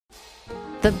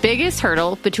The biggest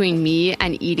hurdle between me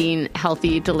and eating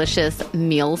healthy, delicious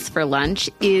meals for lunch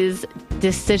is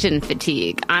decision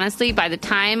fatigue. Honestly, by the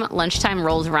time lunchtime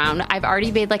rolls around, I've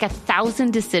already made like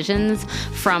 1,000 decisions,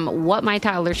 from what my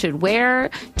toddler should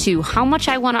wear to how much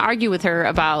I want to argue with her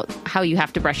about how you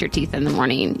have to brush your teeth in the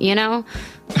morning, you know?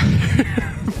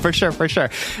 For sure.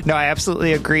 No, I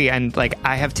absolutely agree. And like,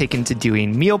 I have taken to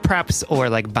doing meal preps or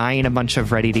like buying a bunch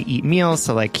of ready to eat meals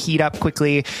to like heat up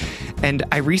quickly. And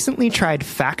I recently tried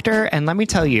Factor. And let me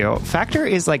tell you, Factor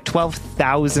is like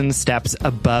 12,000 steps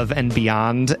above and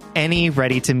beyond any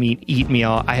ready to eat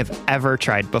meal I have ever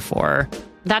tried before.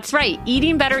 That's right.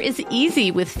 Eating better is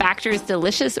easy with Factor's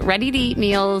delicious, ready-to-eat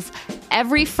meals.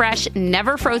 Every fresh,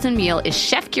 never frozen meal is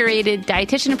chef-curated,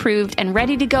 dietitian-approved, and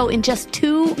ready to go in just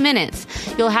 2 minutes.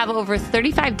 You'll have over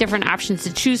 35 different options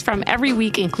to choose from every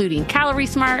week, including Calorie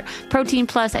Smart, Protein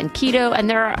Plus, and Keto. And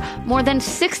there are more than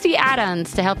 60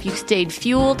 add-ons to help you stay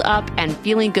fueled up and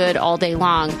feeling good all day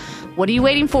long. What are you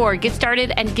waiting for? Get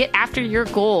started and get after your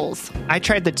goals. I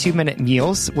tried the 2-minute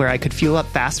meals where I could fuel up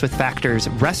fast with Factor's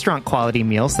restaurant quality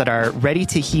meals that are ready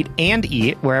to heat and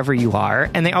eat wherever you are.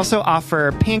 And they also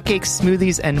offer pancakes,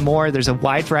 smoothies, and more. There's a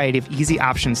wide variety of easy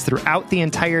options throughout the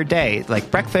entire day,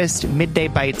 like breakfast, midday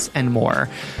bites, and more.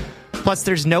 Plus,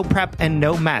 there's no prep and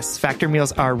no mess. Factor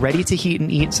meals are ready to heat and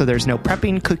eat, so there's no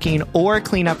prepping, cooking, or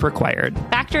cleanup required.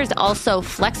 Factor is also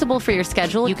flexible for your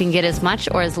schedule. You can get as much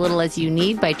or as little as you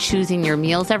need by choosing your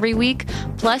meals every week.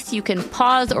 Plus, you can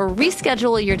pause or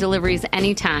reschedule your deliveries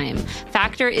anytime.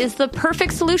 Factor is the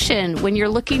perfect solution when you're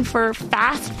looking for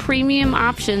fast, premium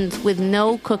options with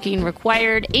no cooking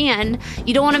required, and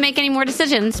you don't want to make any more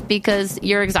decisions because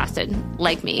you're exhausted,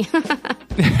 like me.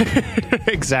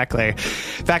 Exactly.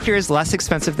 Factor is less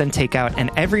expensive than takeout, and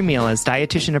every meal is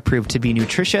dietitian approved to be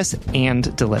nutritious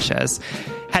and delicious.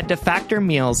 Head to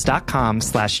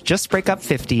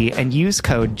factormeals.com/justbreakup50 and use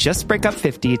code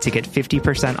justbreakup50 to get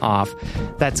 50% off.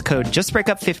 That's code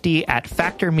justbreakup50 at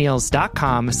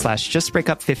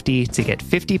factormeals.com/justbreakup50 to get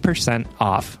 50%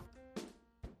 off.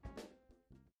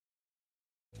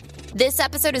 This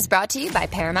episode is brought to you by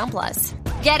Paramount Plus.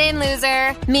 Get in,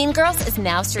 loser! Mean Girls is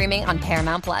now streaming on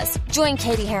Paramount Plus. Join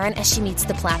Katie Heron as she meets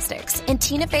the plastics in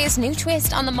Tina Fey's new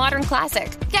twist on the modern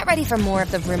classic. Get ready for more of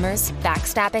the rumors,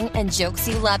 backstabbing, and jokes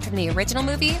you loved from the original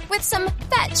movie with some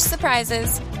fetch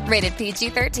surprises. Rated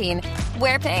PG-13.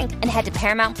 Wear pink and head to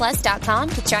ParamountPlus.com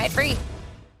to try it free.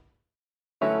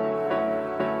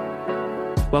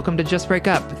 Welcome to Just Break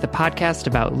Up, the podcast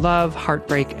about love,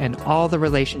 heartbreak, and all the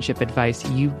relationship advice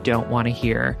you don't want to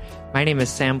hear. My name is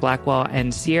Sam Blackwell,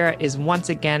 and Sierra is once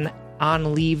again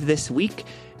on leave this week.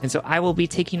 And so I will be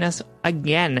taking us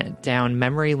again down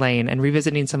memory lane and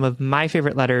revisiting some of my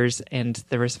favorite letters and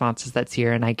the responses that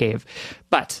Sierra and I gave.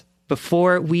 But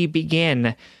before we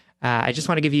begin, I just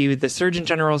want to give you the Surgeon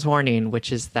General's warning,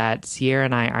 which is that Sierra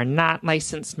and I are not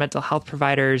licensed mental health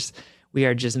providers. We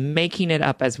are just making it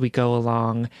up as we go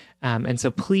along. And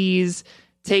so please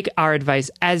take our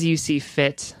advice as you see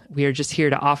fit. We are just here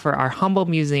to offer our humble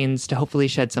musings to hopefully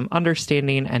shed some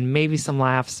understanding and maybe some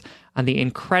laughs on the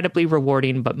incredibly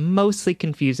rewarding but mostly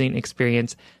confusing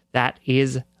experience that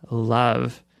is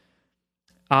love.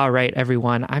 All right,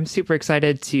 everyone. I'm super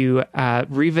excited to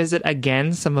revisit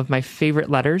again some of my favorite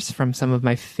letters from some of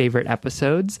my favorite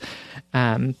episodes.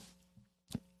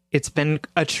 It's been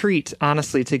a treat,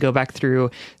 honestly, to go back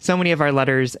through so many of our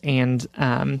letters and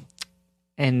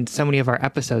so many of our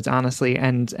episodes, honestly,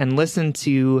 and listen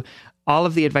to all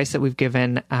of the advice that we've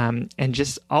given, and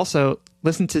just also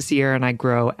listen to Sierra and I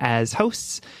grow as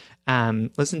hosts.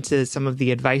 Listen to some of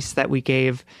the advice that we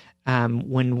gave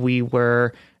when we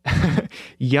were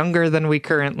younger than we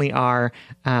currently are.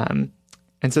 And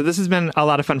so this has been a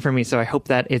lot of fun for me, so I hope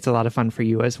that it's a lot of fun for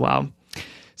you as well.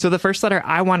 So the first letter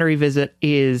I want to revisit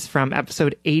is from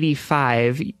episode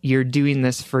 85, You're Doing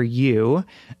This For You.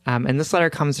 And this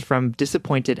letter comes from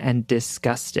Disappointed and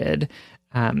Disgusted.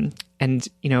 And,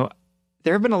 you know,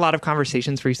 there have been a lot of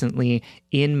conversations recently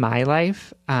in my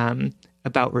life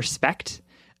about respect,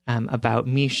 about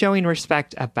me showing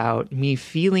respect, about me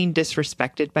feeling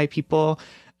disrespected by people.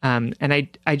 And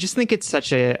I just think it's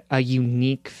such a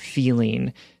unique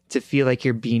feeling to feel like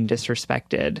you're being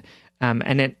disrespected.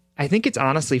 And I think it's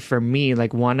honestly, for me,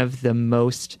 like one of the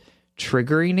most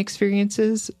triggering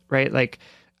experiences, right? Like,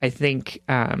 I think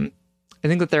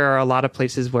that there are a lot of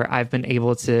places where I've been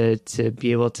able to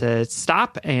be able to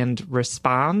stop and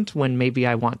respond when maybe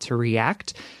I want to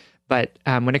react. But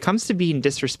when it comes to being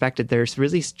disrespected, there's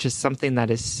really just something that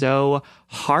is so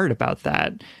hard about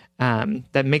that.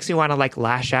 That makes me want to like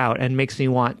lash out and makes me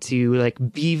want to like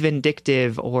be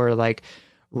vindictive or like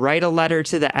write a letter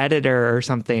to the editor or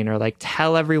something, or like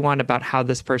tell everyone about how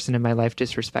this person in my life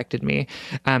disrespected me.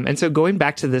 And so going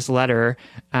back to this letter,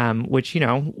 which,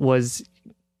 was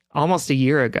almost a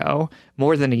year ago,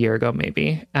 more than a year ago,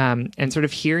 maybe, and sort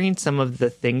of hearing some of the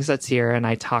things that Sierra and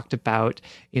I talked about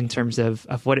in terms of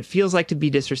what it feels like to be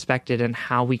disrespected and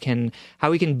how we can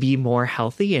be more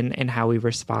healthy and how we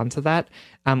respond to that,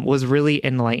 was really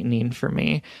enlightening for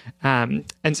me. And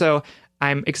so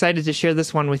I'm excited to share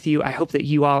this one with you. I hope that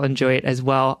you all enjoy it as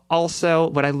well. Also,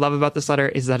 what I love about this letter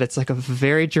is that it's like a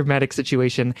very dramatic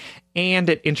situation, and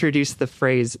it introduced the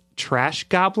phrase trash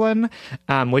goblin,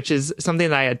 which is something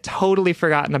that I had totally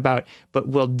forgotten about, but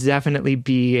will definitely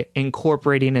be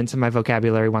incorporating into my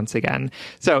vocabulary once again.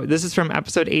 So this is from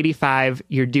episode 85,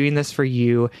 You're Doing This for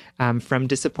You, from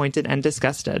Disappointed and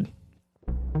Disgusted.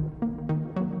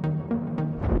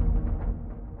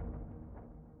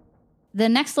 The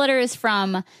next letter is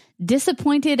from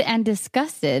Disappointed and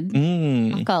Disgusted.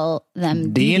 I'll call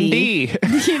them D&D.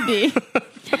 D&D.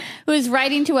 Who is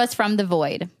writing to us from the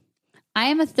void. I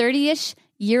am a 30-ish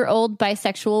year-old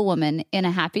bisexual woman in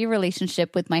a happy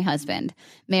relationship with my husband,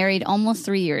 married almost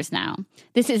 3 years now.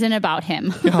 This isn't about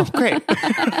him. Oh, great.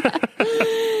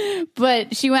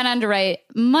 But she went on to write,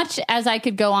 much as I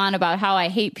could go on about how I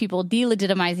hate people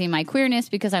delegitimizing my queerness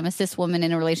because I'm a cis woman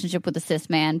in a relationship with a cis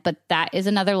man, but that is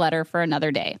another letter for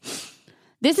another day.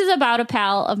 This is about a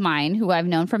pal of mine who I've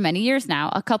known for many years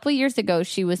now. A couple of years ago,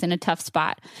 she was in a tough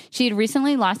spot. She had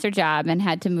recently lost her job and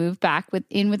had to move back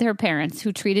in with her parents,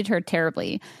 who treated her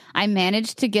terribly. I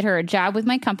managed to get her a job with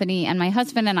my company, and my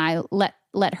husband and I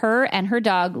let her and her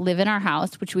dog live in our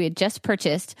house, which we had just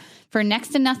purchased, for next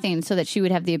to nothing so that she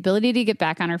would have the ability to get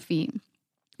back on her feet.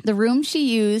 The room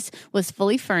she used was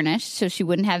fully furnished, so she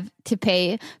wouldn't have to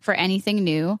pay for anything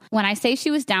new. When I say she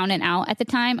was down and out at the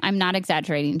time, I'm not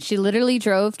exaggerating. She literally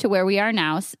drove to where we are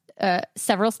now,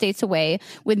 several states away,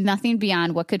 with nothing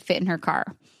beyond what could fit in her car.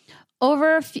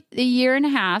 Over a year and a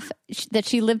half that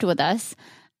she lived with us,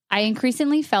 I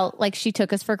increasingly felt like she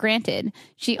took us for granted.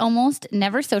 She almost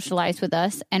never socialized with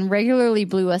us and regularly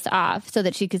blew us off so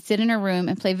that she could sit in her room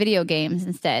and play video games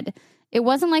instead. It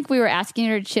wasn't like we were asking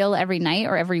her to chill every night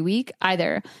or every week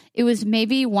either. It was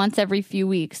maybe once every few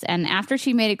weeks. And after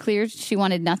she made it clear she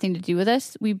wanted nothing to do with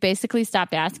us, we basically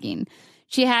stopped asking.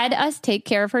 She had us take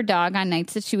care of her dog on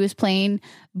nights that she was playing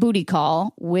booty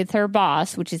call with her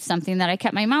boss, which is something that I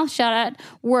kept my mouth shut at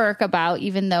work about,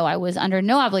 even though I was under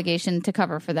no obligation to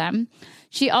cover for them.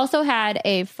 She also had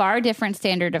a far different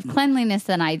standard of cleanliness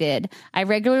than I did. I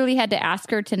regularly had to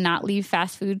ask her to not leave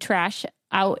fast food trash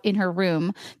out in her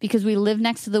room because we lived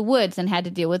next to the woods and had to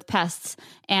deal with pests,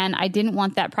 and I didn't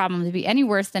want that problem to be any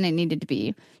worse than it needed to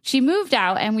be. She moved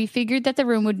out and we figured that the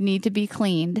room would need to be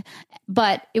cleaned,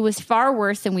 but it was far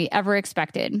worse than we ever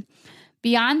expected.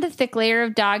 Beyond the thick layer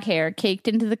of dog hair caked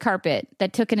into the carpet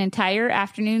that took an entire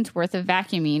afternoon's worth of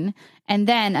vacuuming and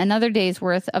then another day's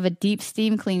worth of a deep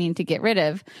steam cleaning to get rid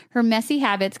of, her messy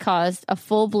habits caused a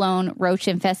full-blown roach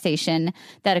infestation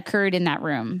that occurred in that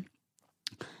room.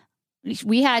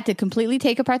 We had to completely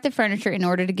take apart the furniture in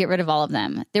order to get rid of all of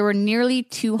them. There were nearly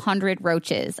 200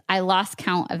 roaches. I lost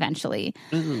count eventually.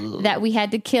 That we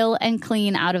had to kill and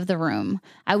clean out of the room.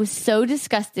 I was so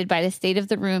disgusted by the state of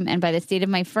the room and by the state of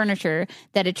my furniture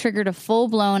that it triggered a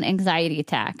full-blown anxiety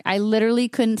attack. I literally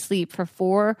couldn't sleep for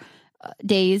 4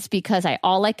 days because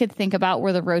all I could think about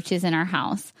were the roaches in our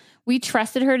house. We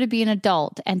trusted her to be an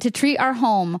adult and to treat our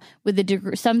home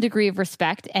with some degree of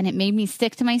respect, and it made me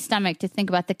sick to my stomach to think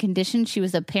about the condition she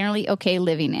was apparently okay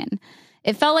living in.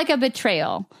 It felt like a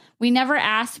betrayal. We never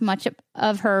asked much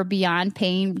of her beyond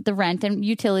paying the rent and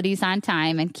utilities on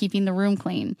time and keeping the room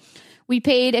clean. We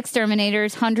paid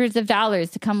exterminators hundreds of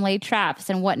dollars to come lay traps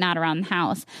and whatnot around the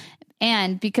house.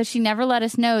 And because she never let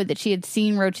us know that she had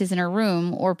seen roaches in her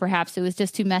room, or perhaps it was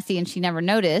just too messy and she never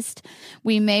noticed,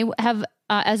 we may have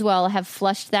as well have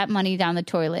flushed that money down the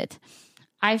toilet.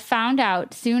 I found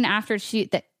out soon after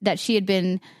that she had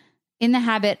been in the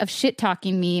habit of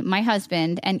shit-talking me, my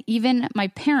husband, and even my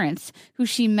parents, who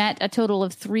she met a total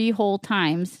of 3 whole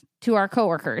times, to our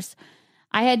coworkers.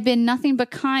 I had been nothing but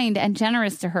kind and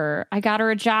generous to her. I got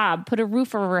her a job, put a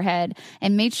roof over her head,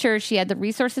 and made sure she had the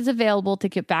resources available to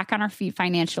get back on her feet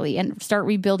financially and start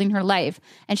rebuilding her life.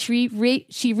 And she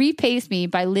repays me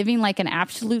by living like an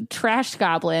absolute trash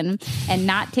goblin and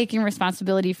not taking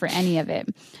responsibility for any of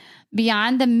it.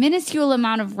 Beyond the minuscule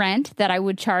amount of rent that I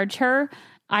would charge her,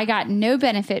 I got no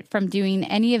benefit from doing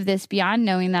any of this beyond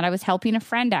knowing that I was helping a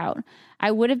friend out.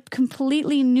 I would have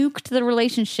completely nuked the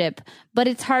relationship, but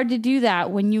it's hard to do that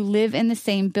when you live in the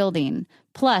same building.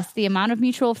 Plus, the amount of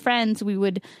mutual friends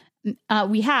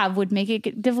we have would make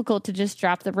it difficult to just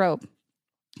drop the rope.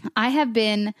 I have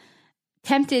been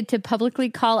tempted to publicly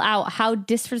call out how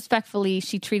disrespectfully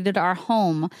she treated our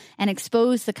home and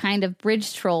expose the kind of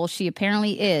bridge troll she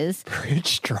apparently is.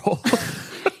 Bridge troll.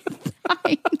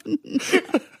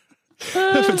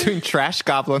 Between trash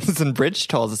goblins and bridge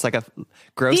trolls, it's like a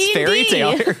gross D&D. fairy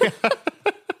tale.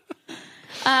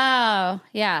 Oh,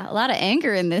 yeah. A lot of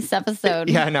anger in this episode.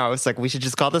 Yeah, no, it's like we should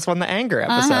just call this one the anger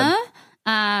episode.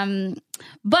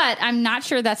 But I'm not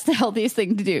sure that's the healthiest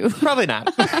thing to do. Probably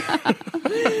not.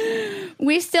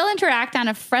 We still interact on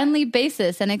a friendly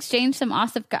basis and exchange some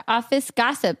office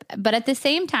gossip. But at the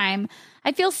same time,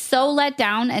 I feel so let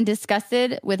down and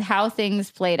disgusted with how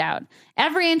things played out.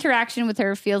 Every interaction with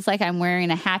her feels like I'm wearing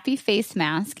a happy face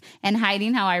mask and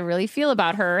hiding how I really feel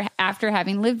about her after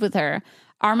having lived with her.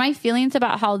 Are my feelings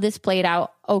about how this played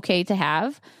out okay to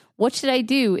have? What should I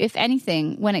do, if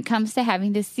anything, when it comes to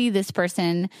having to see this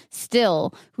person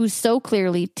still who so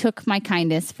clearly took my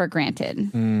kindness for granted?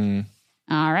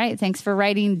 All right. Thanks for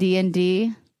writing,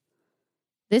 D&D.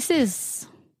 This is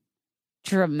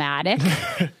dramatic.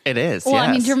 It is. Well, yes.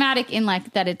 I mean, dramatic in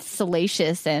like that it's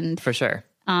salacious and For sure.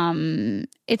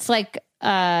 it's like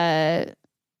the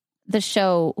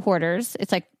show Hoarders.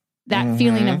 It's like that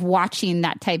feeling of watching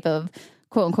that type of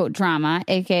quote unquote drama,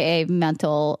 aka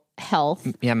mental health.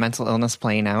 Yeah, mental illness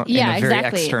playing out in a very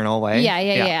external way.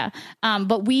 Yeah.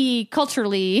 But we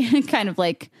culturally kind of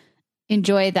like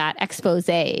enjoy that expose.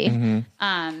 So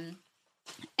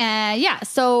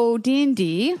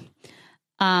D&D,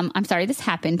 I'm sorry this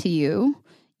happened to you.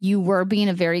 You were being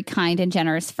a very kind and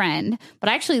generous friend, but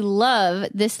I actually love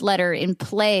this letter in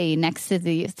play next to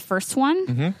the first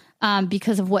one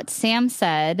because of what Sam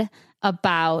said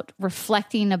about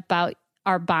reflecting about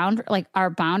our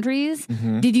boundaries.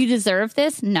 Did you deserve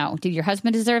this? No. Did your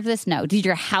husband deserve this? No. Did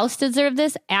your house deserve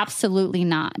this? Absolutely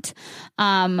not.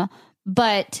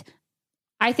 But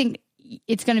I think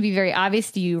it's going to be very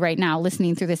obvious to you right now,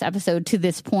 listening through this episode to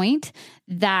this point,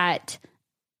 that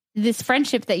this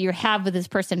friendship that you have with this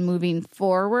person moving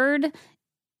forward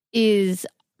is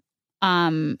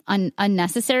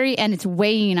unnecessary, and it's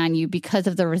weighing on you because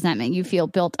of the resentment you feel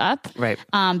built up. Right.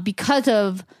 Because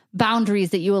of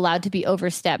boundaries that you allowed to be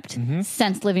overstepped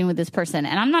since living with this person.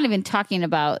 And I'm not even talking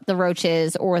about the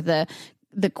roaches or the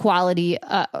quality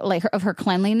of her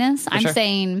cleanliness. I'm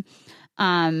saying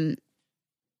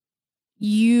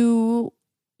you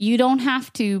don't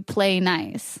have to play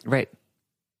nice. Right.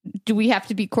 Do we have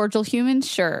to be cordial humans?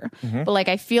 Sure. But like,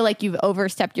 I feel like you've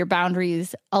overstepped your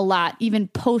boundaries a lot, even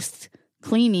post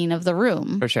cleaning of the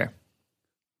room. For sure.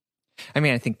 I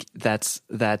mean, I think that's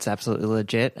absolutely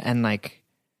legit. And like,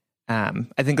 I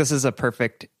think this is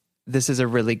a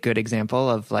really good example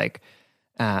of like,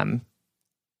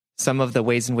 some of the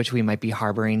ways in which we might be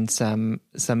harboring some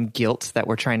guilt that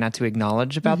we're trying not to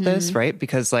acknowledge about this, right?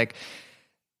 Because like,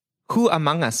 who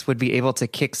among us would be able to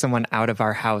kick someone out of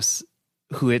our house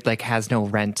who it like has no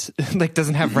rent, like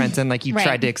doesn't have rent, and like you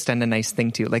tried to extend a nice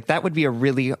thing to? Like that would be a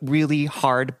really, really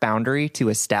hard boundary to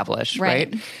establish,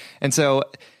 right? And so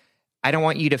I don't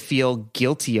want you to feel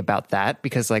guilty about that,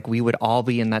 because like we would all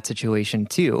be in that situation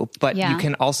too. But you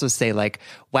can also say like,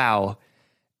 wow,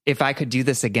 if I could do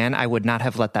this again, I would not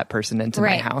have let that person into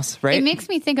my house, right? It makes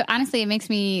me think, honestly, it makes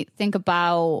me think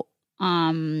about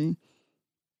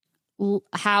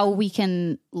how we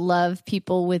can love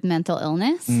people with mental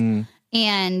illness.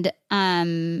 And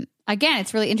again,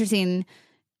 it's really interesting.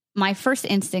 My first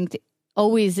instinct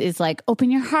always is like,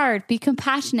 open your heart, be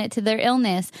compassionate to their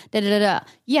illness,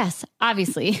 Yes,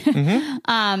 obviously.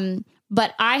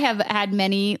 But I have had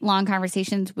many long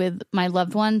conversations with my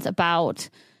loved ones about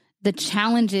the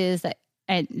challenges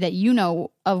that you know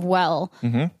of well,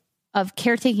 of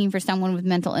caretaking for someone with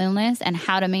mental illness and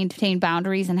how to maintain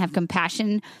boundaries and have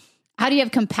compassion. How do you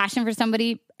have compassion for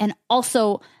somebody and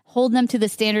also hold them to the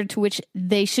standard to which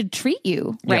they should treat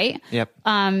you, right? Yep.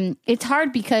 It's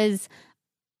hard because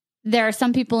there are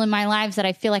some people in my lives that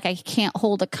I feel like I can't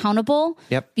hold accountable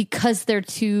because they're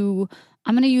too,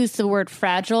 I'm going to use the word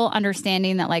fragile,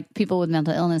 understanding that like people with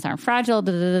mental illness aren't fragile.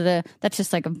 That's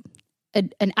just like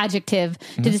an adjective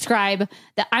to describe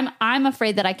that. I'm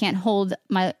afraid that I can't hold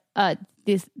my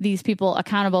these people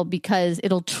accountable because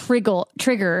it'll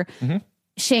trigger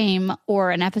shame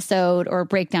or an episode or a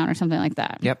breakdown or something like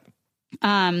that. Yep.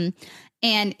 And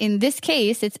in this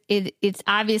case, it's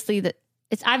obviously that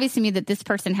it's obvious to me that this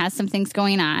person has some things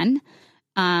going on,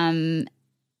 and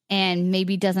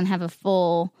maybe doesn't have a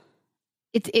full.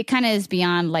 It kind of is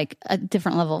beyond like a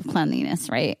different level of cleanliness,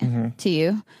 right? To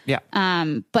you. Yeah.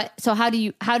 But so how do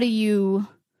you,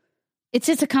 it's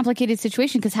just a complicated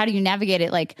situation because how do you navigate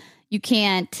it? Like you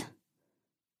can't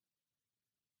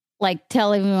like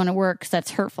tell everyone at work 'cause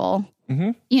that's hurtful.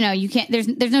 you know, you can't, there's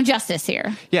no justice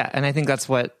here. Yeah. And I think that's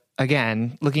what,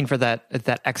 again, looking for that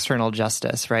external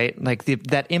justice, right? Like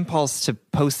that impulse to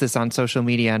post this on social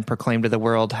media and proclaim to the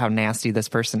world how nasty this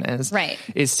person is, right,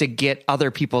 is to get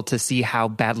other people to see how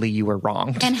badly you were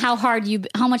wronged and how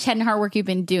much head and hard work you've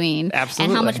been doing,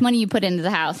 absolutely, and how much money you put into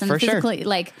the house, and for physically, sure.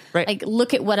 like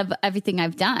look at everything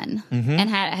I've done and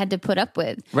had to put up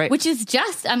with, right? Which is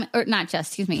just, or not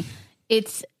just, excuse me.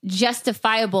 It's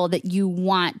justifiable that you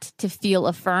want to feel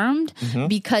affirmed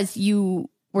because you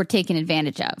were taken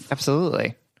advantage of.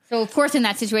 Absolutely. So, of course, in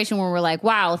that situation where we're like,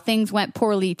 wow, things went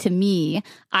poorly to me,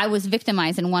 I was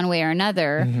victimized in one way or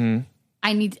another.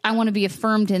 I want to be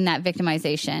affirmed in that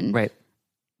victimization. Right.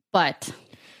 But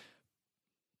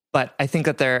I think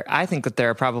that there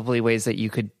are probably ways that you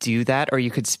could do that, or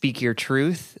you could speak your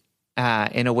truth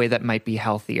in a way that might be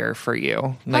healthier for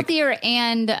you, healthier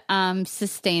and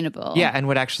sustainable. Yeah, and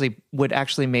would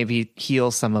actually maybe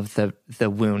heal some of the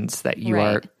wounds that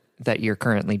you're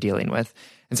currently dealing with.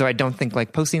 And so I don't think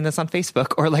like posting this on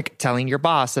Facebook or like telling your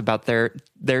boss about their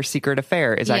secret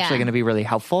affair is actually going to be really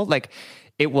helpful. Like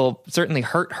it will certainly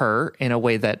hurt her in a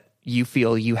way that you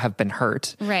feel you have been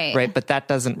hurt. Right. But that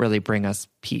doesn't really bring us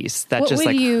peace. That just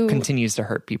like continues to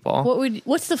hurt people.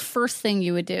 What's the first thing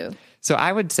you would do? So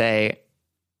I would say,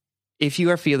 if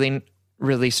you are feeling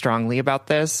really strongly about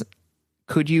this,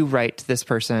 could you write this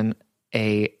person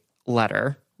a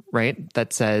letter, right?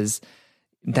 That says,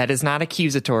 that is not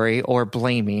accusatory or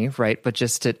blamey, right? But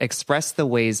just to express the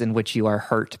ways in which you are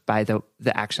hurt by the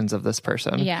actions of this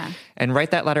person. Yeah. And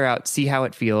write that letter out, see how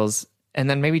it feels, and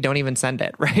then maybe don't even send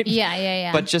it, right?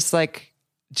 Yeah. But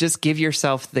just give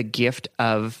yourself the gift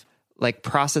of like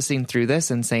processing through this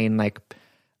and saying like,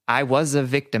 I was a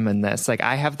victim in this. Like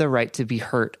I have the right to be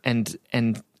hurt and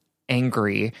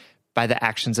angry by the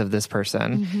actions of this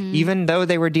person, even though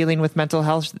they were dealing with mental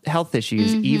health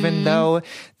issues, even though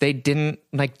they didn't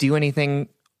like do anything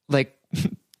like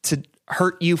to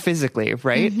hurt you physically.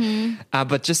 Right.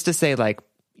 But just to say like,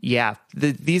 yeah,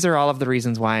 these are all of the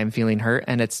reasons why I'm feeling hurt,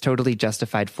 and it's totally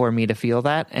justified for me to feel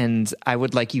that. And I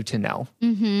would like you to know.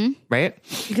 Right.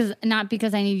 Not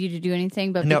because I need you to do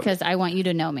anything, but because I want you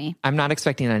to know me. I'm not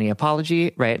expecting any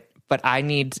apology. Right. But I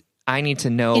need to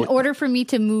know, in order for me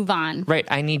to move on. Right.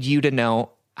 I need you to know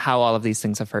how all of these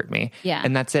things have hurt me. Yeah.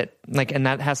 And that's it. Like, and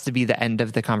that has to be the end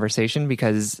of the conversation,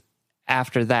 because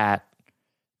after that,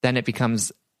 then it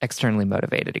becomes externally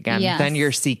motivated again. Yes. Then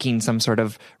you're seeking some sort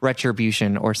of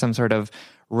retribution or some sort of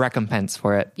recompense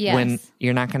for it. Yes. When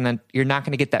you're not going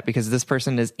to get that, because this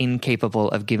person is incapable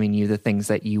of giving you the things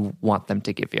that you want them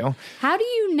to give you. How do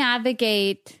you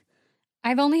navigate?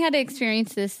 I've only had to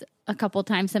experience this a couple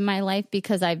times in my life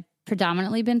because I've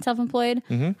predominantly been self-employed.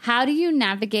 How do you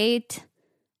navigate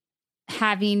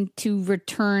having to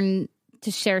return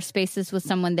to share spaces with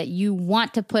someone that you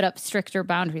want to put up stricter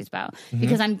boundaries about?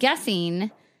 Because I'm guessing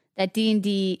that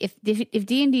D&D, if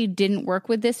D&D didn't work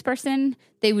with this person,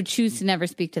 they would choose to never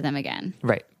speak to them again.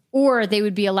 Right. Or they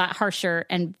would be a lot harsher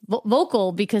and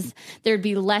vocal, because there'd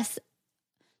be less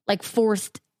like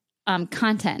forced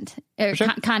contact,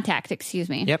 excuse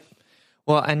me. Yep.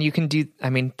 Well, and you can do, I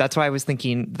mean, that's why I was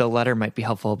thinking the letter might be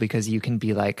helpful, because you can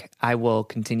be like, I will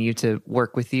continue to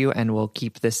work with you and will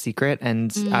keep this secret,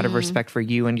 and out of respect for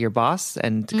you and your boss,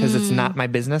 and because it's not my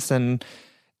business, and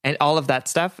all of that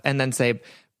stuff. And then say,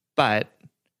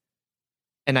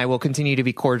 and I will continue to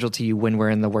be cordial to you when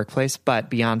we're in the workplace, but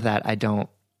beyond that,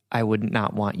 I would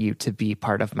not want you to be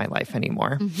part of my life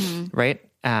anymore. Right.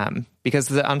 Because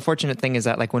the unfortunate thing is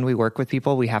that like when we work with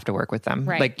people, we have to work with them.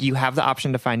 Right. Like you have the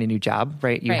option to find a new job,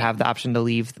 right? You have the option to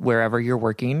leave wherever you're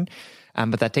working.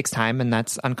 But that takes time, and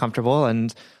that's uncomfortable,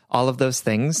 and all of those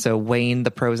things. So weighing the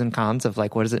pros and cons of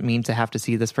like, what does it mean to have to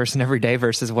see this person every day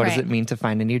versus what does it mean to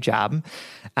find a new job?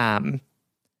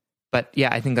 But yeah,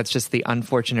 I think that's just the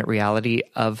unfortunate reality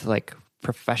of like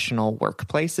professional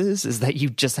workplaces, is that you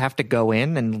just have to go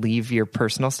in and leave your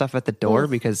personal stuff at the door,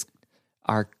 because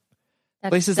our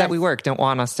places that we work don't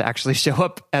want us to actually show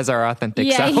up as our authentic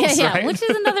selves. Yeah, right? which is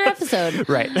another episode.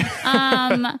 Right.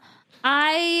 I'm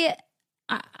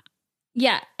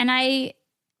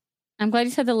glad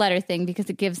you said the letter thing, because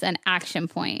it gives an action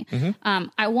point.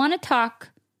 I want to talk,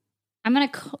 I'm going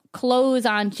to close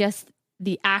on just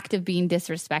the act of being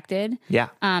disrespected. Yeah.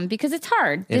 Because it's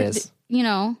hard. It is.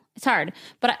 It's hard.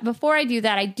 But before I do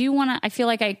that, I feel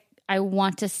like I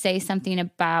want to say something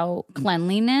about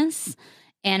cleanliness,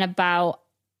 and about,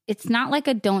 it's not like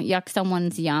a don't yuck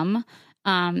someone's yum.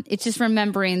 It's just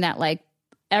remembering that like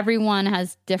everyone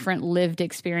has different lived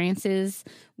experiences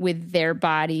with their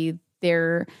body,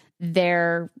 their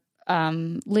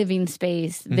living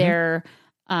space, their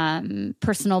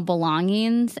personal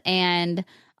belongings. And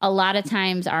a lot of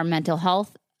times our mental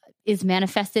health is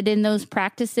manifested in those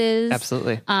practices.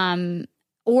 Absolutely.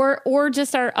 Or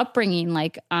just our upbringing,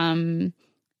 like,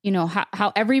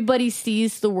 how everybody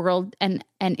sees the world and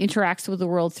interacts with the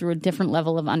world through a different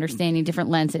level of understanding, different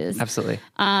lenses. Absolutely.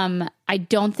 I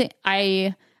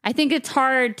think it's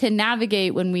hard to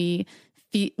navigate when we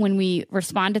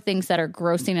respond to things that are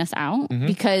grossing us out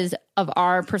because of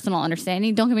our personal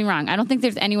understanding. Don't get me wrong. I don't think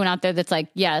there's anyone out there that's like,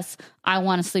 yes, I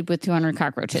want to sleep with 200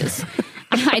 cockroaches.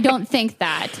 I don't think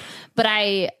that, but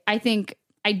I think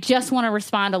I just want to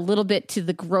respond a little bit to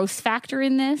the gross factor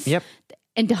in this. Yep.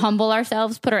 And to humble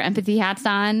ourselves, put our empathy hats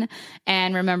on,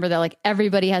 and remember that like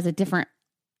everybody has a different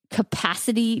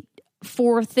capacity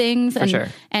for things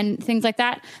and things like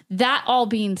that. That all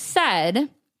being said,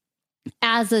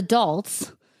 as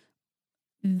adults,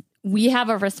 we have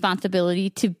a responsibility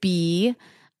to be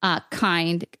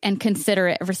kind and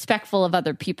considerate, respectful of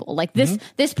other people. Like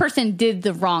this person did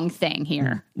the wrong thing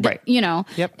here. Right.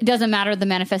 It doesn't matter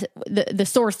the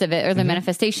source of it or the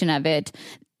manifestation of it.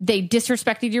 They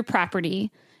disrespected your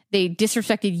property. They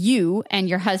disrespected you and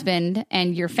your husband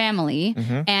and your family.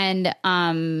 And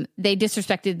they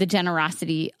disrespected the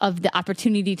generosity of the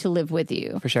opportunity to live with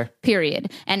you. For sure.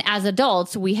 Period. And as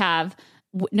adults, we have,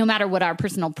 no matter what our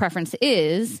personal preference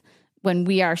is, when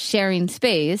we are sharing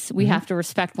space, we have to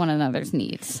respect one another's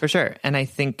needs. For sure. And I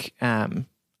think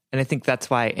that's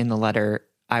why in the letter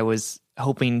I was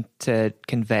hoping to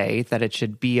convey that it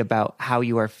should be about how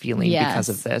you are feeling because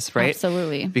of this, right?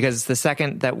 Absolutely. Because the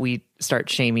second that we start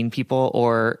shaming people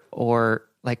or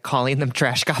like calling them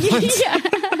trash goblins,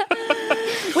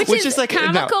 which is like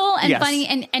comical and funny,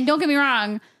 and don't get me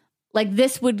wrong, like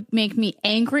this would make me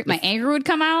angry. My anger would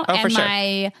come out, and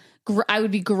I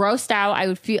would be grossed out. I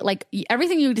would feel like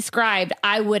everything you described,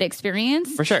 I would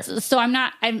experience. For sure. So I'm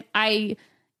not.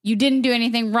 You didn't do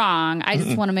anything wrong. I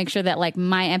just want to make sure that like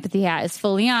my empathy hat is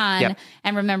fully on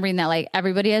and remembering that like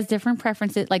everybody has different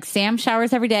preferences. Like Sam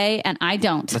showers every day and I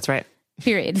don't. That's right.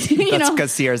 Period. That's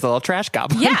because Sierra's a little trash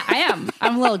goblin. Yeah, I am.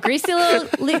 I'm a little greasy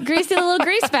little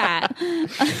grease bat.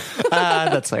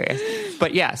 That's hilarious.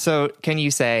 But yeah, so can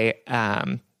you say,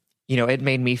 it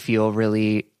made me feel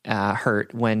really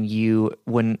hurt when you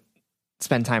wouldn't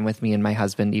spend time with me and my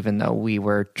husband, even though we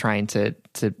were trying to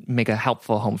make a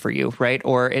helpful home for you, right?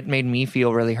 Or it made me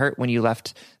feel really hurt when you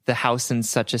left the house in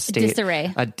such a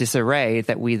disarray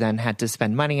that we then had to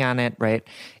spend money on it, right?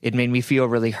 It made me feel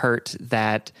really hurt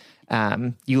that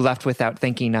you left without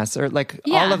thanking us, or like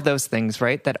all of those things,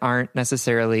 right? That aren't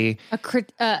necessarily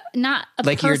not a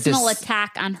like personal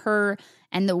attack on her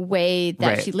and the way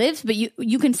that she lives, but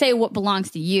you can say what belongs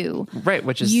to you, right?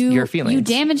 Which is your feelings. You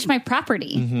damaged my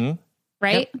property.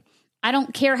 Right? Yep. I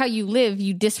don't care how you live.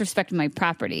 You disrespect my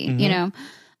property,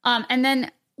 And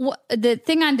then the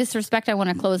thing on disrespect I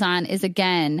want to close on is,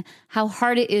 again, how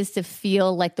hard it is to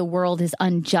feel like the world is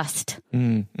unjust,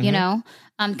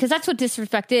 because that's what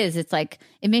disrespect is. It's like,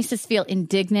 it makes us feel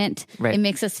indignant. Right. It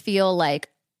makes us feel like,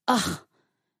 fuck.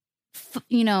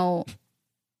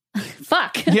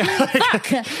 Fuck.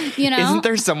 Isn't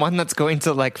there someone that's going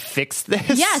to like fix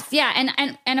this? Yes. Yeah.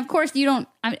 And of course I'm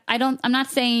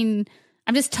not saying,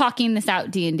 I'm just talking this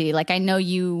out, D&D. Like, I know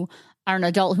you are an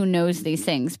adult who knows these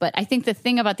things, but I think the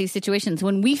thing about these situations,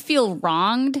 when we feel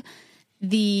wronged,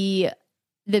 the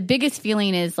biggest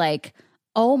feeling is like,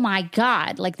 oh my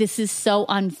God, like this is so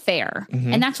unfair.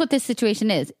 And that's what this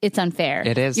situation is. It's unfair.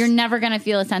 It is. You're never going to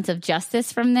feel a sense of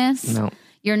justice from this. No.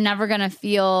 You're never going to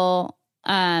feel,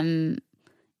 I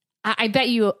bet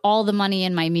you all the money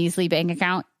in my measly bank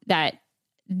account that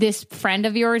this friend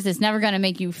of yours is never going to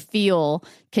make you feel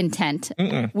content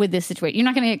with this situation. You're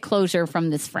not going to get closure from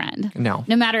this friend. No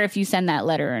matter if you send that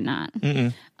letter or not.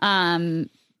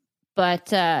 But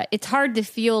it's hard to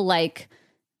feel like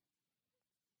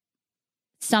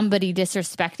somebody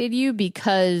disrespected you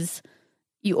because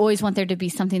you always want there to be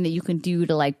something that you can do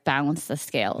to like balance the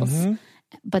scales.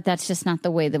 But that's just not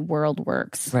the way the world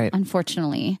works, right?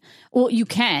 Unfortunately. Well, you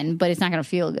can, but it's not going to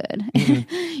feel good.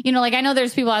 Like I know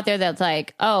there's people out there that's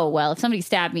like, oh, well, if somebody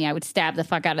stabbed me, I would stab the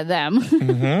fuck out of them.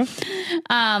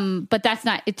 But that's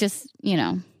not, it just,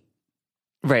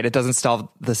 Right. It doesn't solve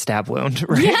the stab wound,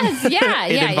 right? Yes. Yeah.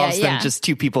 It involves them just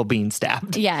two people being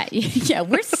stabbed. Yeah. Yeah.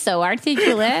 We're so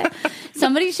articulate.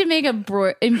 Somebody should make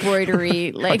a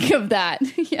embroidery like of that.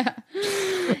 Yeah.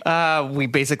 We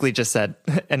basically just said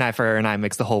an eye for an eye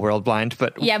makes the whole world blind,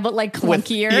 but yeah, but like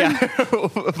clunkier.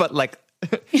 But like,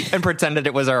 and pretended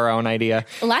it was our own idea.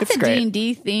 Lots of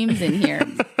D&D themes in here.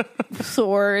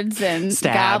 Swords and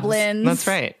stabs. Goblins. That's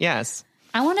right. Yes.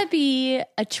 I want to be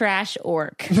a trash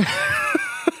orc.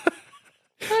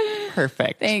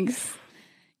 Perfect. Thanks.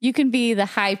 You can be the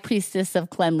high priestess of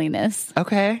cleanliness.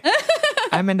 Okay.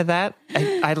 I'm into that.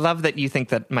 I love that you think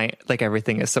that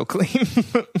everything is so clean.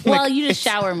 Well, you just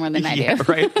shower more than I do.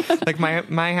 Right. Like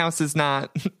my house is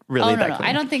not really that clean.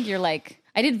 I don't think you're like,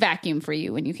 I did vacuum for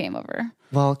you when you came over.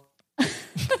 Well,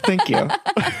 thank you.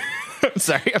 I'm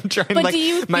sorry. I'm trying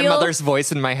my mother's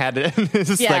voice in my head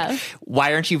is like,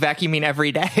 why aren't you vacuuming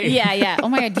every day? Yeah. Oh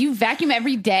my God. Do you vacuum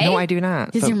every day? No, I do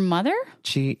not. Does your mother?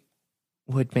 She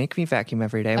would make me vacuum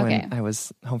every day when I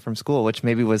was home from school, which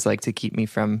maybe was like to keep me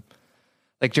from,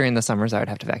 like during the summers, I would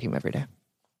have to vacuum every day.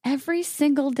 Every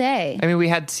single day. I mean, we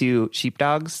had 2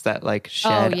 sheepdogs that like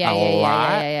shed a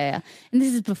lot. Yeah. And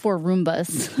this is before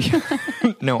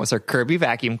Roombas. No, it was our Kirby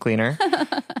vacuum cleaner.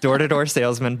 Door-to-door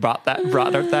salesman brought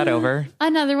that over.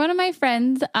 Another one of my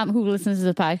friends who listens to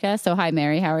the podcast. So hi,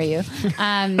 Mary. How are you?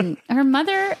 Her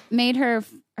mother made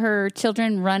her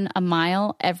children run a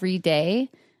mile every day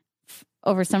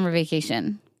over summer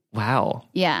vacation. Wow.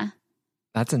 Yeah.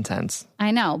 That's intense.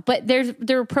 I know, but there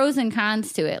are pros and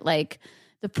cons to it. Like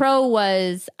the pro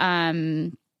was,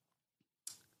 I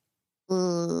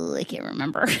can't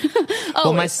remember.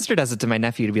 My sister does it to my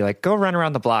nephew to be like, go run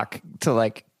around the block to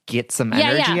like get some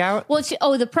energy out. Well,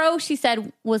 the pro she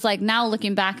said was like, now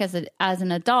looking back as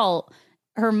an adult,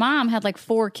 her mom had like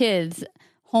 4 kids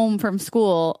home from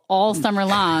school all summer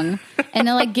long, and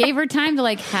they like gave her time to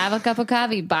like have a cup of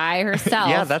coffee by herself.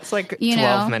 Yeah, that's like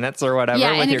 12 minutes or whatever.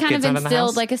 Yeah, with and your it kind kids of out in the instilled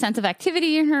house. like a sense of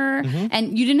activity in her,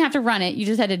 and you didn't have to run it; you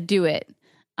just had to do it.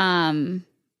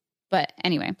 But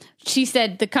anyway, she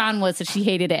said the con was that she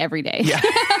hated it every day.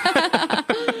 Yeah.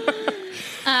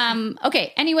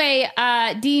 Okay. Anyway,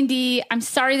 D&D, I'm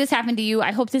sorry this happened to you.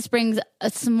 I hope this brings a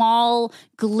small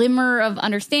glimmer of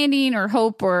understanding or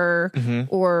hope or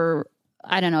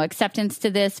I don't know, acceptance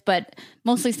to this, but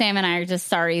mostly Sam and I are just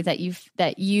sorry that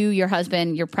your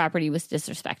husband, your property was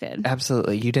disrespected.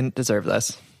 Absolutely. You didn't deserve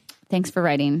this. Thanks for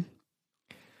writing.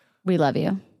 We love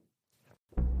you.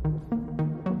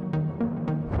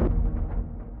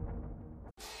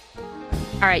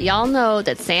 All right, y'all know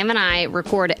that Sam and I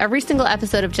record every single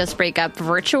episode of Just Break Up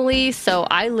virtually, so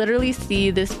I literally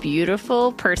see this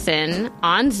beautiful person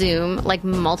on Zoom like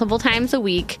multiple times a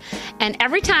week, and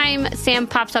every time Sam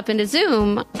pops up into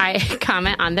Zoom, I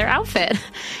comment on their outfit.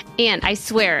 And I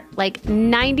swear, like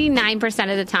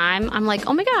 99% of the time, I'm like,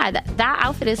 oh my God, that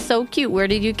outfit is so cute. Where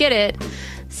did you get it?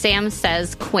 Sam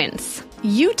says Quince.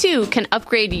 You too can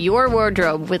upgrade your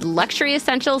wardrobe with luxury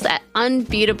essentials at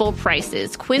unbeatable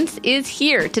prices. Quince is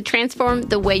here to transform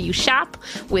the way you shop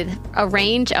with a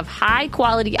range of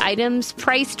high-quality items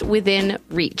priced within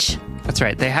reach. That's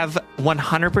right. They have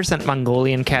 100%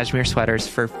 Mongolian cashmere sweaters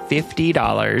for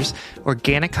 $50,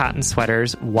 organic cotton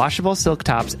sweaters, washable silk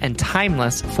tops, and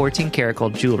timeless 14-karat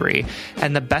gold jewelry.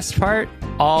 And the best part,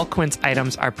 all Quince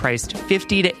items are priced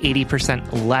 50 to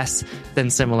 80% less than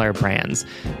similar brands.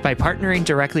 By partnering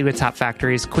directly with top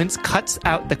factories, Quince cuts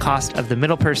out the cost of the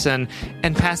middle person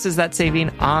and passes that saving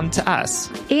on to us.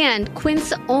 And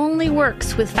Quince only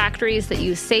works with factories that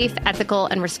use safe, ethical,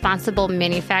 and responsible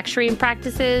manufacturing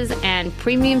practices and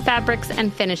premium fabrics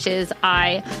and finishes.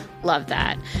 I love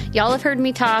that. Y'all have heard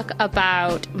me talk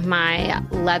about my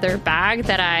leather bag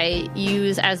that I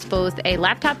use as both a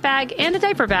laptop bag and a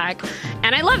diaper bag.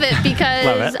 And I love it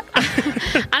because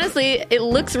honestly, it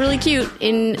looks really cute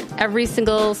in every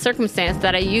single circumstance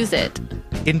that I use it.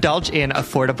 Indulge in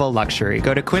affordable luxury.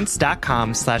 Go to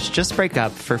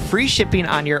quince.com/justbreakup for free shipping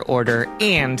on your order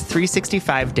and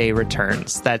 365-day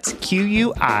returns. That's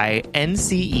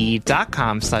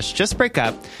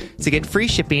QUINCE.com/justbreakup to get free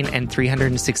shipping and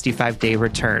 365-day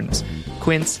returns.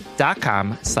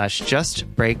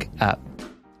 Quince.com/justbreakup.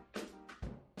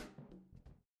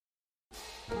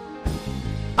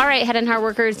 All right, Head and Heart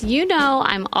workers, you know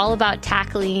I'm all about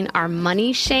tackling our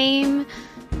money shame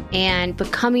and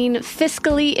becoming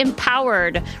fiscally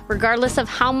empowered, regardless of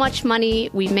how much money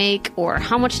we make or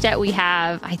how much debt we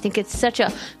have. I think it's such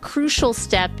a crucial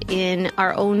step in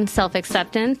our own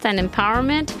self-acceptance and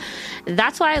empowerment.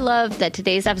 That's why I love that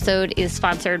today's episode is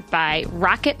sponsored by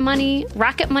Rocket Money.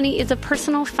 Rocket Money is a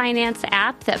personal finance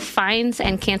app that finds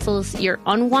and cancels your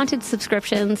unwanted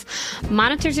subscriptions,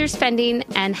 monitors your spending,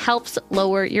 and helps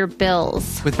lower your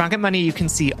bills. With Rocket Money, you can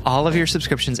see all of your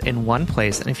subscriptions in one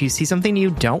place, and if you see something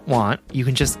you don't want, you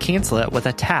can just cancel it with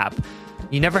a tap.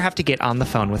 You never have to get on the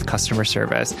phone with customer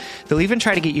service. They'll even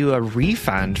try to get you a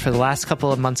refund for the last couple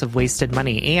of months of wasted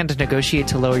money and negotiate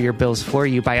to lower your bills for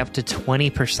you by up to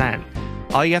 20%.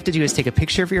 All you have to do is take a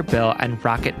picture of your bill and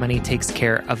Rocket Money takes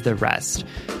care of the rest.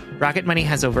 Rocket Money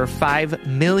has over 5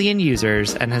 million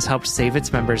users and has helped save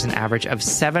its members an average of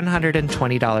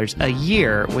 $720 a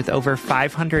year with over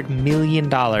 $500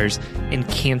 million in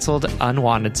canceled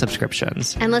unwanted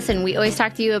subscriptions. And listen, we always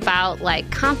talk to you about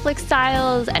like conflict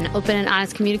styles and open and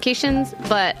honest communications,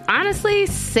 but honestly,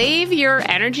 save your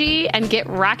energy and get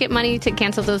Rocket Money to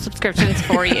cancel those subscriptions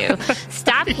for you.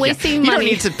 Stop wasting money. You don't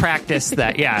need to practice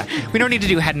that. Yeah. We don't need to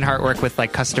do head and heart work with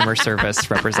like customer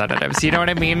service representatives. You know what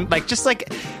I mean? Like, just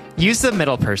like use the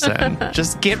middle person.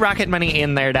 Just get Rocket Money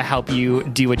in there to help you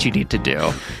do what you need to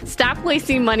do. Stop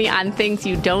wasting money on things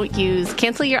you don't use.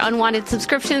 Cancel your unwanted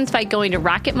subscriptions by going to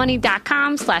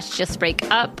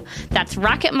rocketmoney.com/justbreakup. That's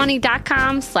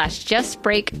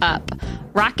rocketmoney.com/justbreakup.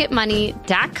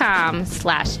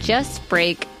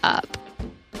 rocketmoney.com/justbreakup.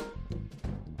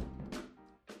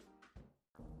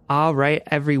 All right,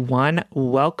 everyone,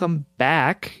 welcome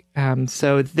back.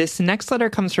 So this next letter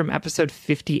comes from episode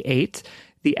 58.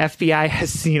 The FBI has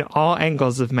seen all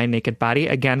angles of my naked body.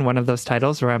 Again, one of those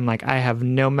titles where I'm like, I have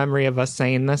no memory of us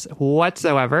saying this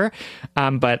whatsoever,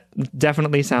 but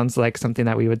definitely sounds like something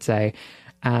that we would say.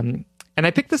 And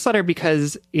I picked this letter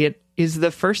because it is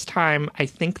the first time I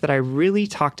think that I really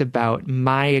talked about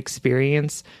my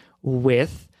experience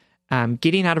with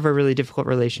getting out of a really difficult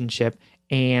relationship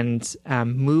and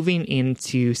moving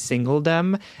into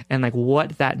singledom and like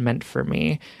what that meant for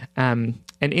me.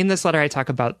 And in this letter, I talk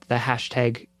about the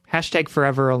hashtag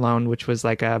forever alone, which was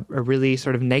like a really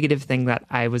sort of negative thing that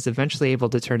I was eventually able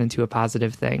to turn into a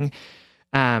positive thing.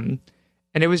 And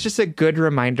it was just a good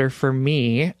reminder for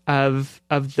me of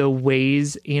the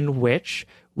ways in which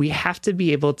we have to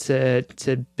be able to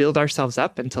build ourselves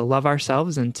up and to love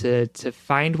ourselves and to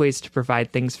find ways to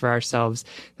provide things for ourselves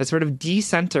that sort of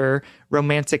decenter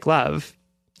romantic love.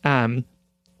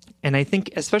 And I think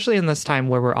especially in this time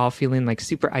where we're all feeling like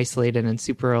super isolated and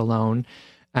super alone,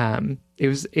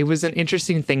 it was an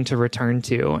interesting thing to return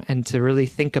to and to really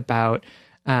think about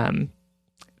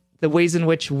the ways in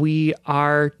which we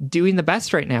are doing the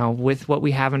best right now with what we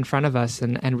have in front of us.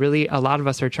 And really a lot of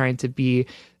us are trying to be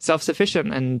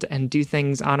self-sufficient and do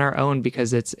things on our own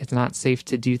because it's not safe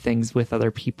to do things with other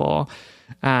people.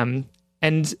 And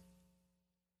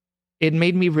it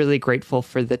made me really grateful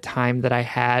for the time that I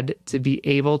had to be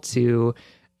able to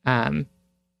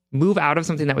move out of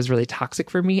something that was really toxic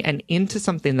for me and into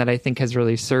something that I think has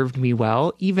really served me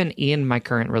well, even in my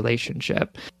current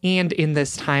relationship. And in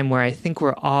this time where I think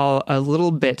we're all a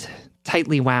little bit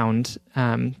tightly wound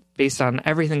based on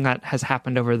everything that has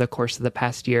happened over the course of the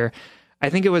past year, I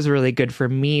think it was really good for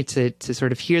me to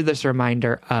sort of hear this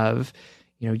reminder of,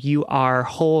 you know, you are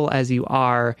whole as you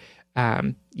are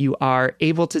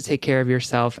able to take care of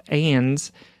yourself,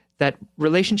 and that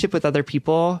relationship with other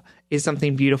people is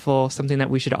something beautiful, something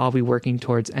that we should all be working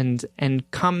towards, and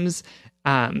comes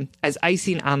as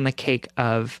icing on the cake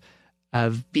of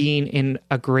being in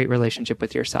a great relationship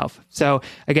with yourself. So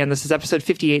again, this is episode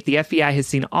 58. The FBI has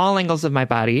seen all angles of my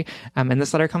body, and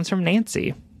this letter comes from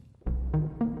Nancy.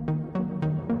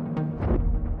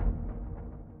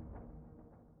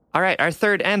 All right, our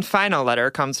third and final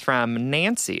letter comes from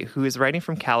Nancy, who is writing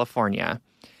from California.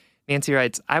 Nancy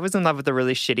writes, I was in love with a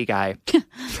really shitty guy.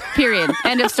 Period.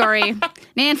 End of story.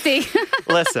 Nancy.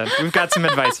 Listen, we've got some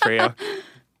advice for you.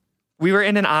 We were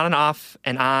in an on and off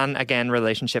and on again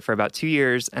relationship for about 2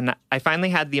 years, and I finally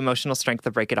had the emotional strength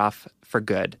to break it off for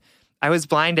good. I was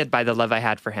blinded by the love I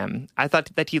had for him. I thought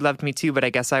that he loved me too, but I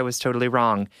guess I was totally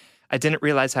wrong. I didn't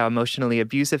realize how emotionally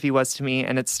abusive he was to me,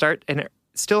 and it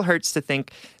still hurts to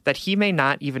think that he may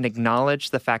not even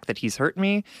acknowledge the fact that he's hurt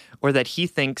me or that he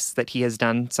thinks that he has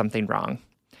done something wrong.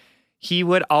 He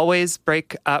would always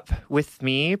break up with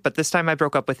me, but this time I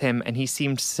broke up with him and he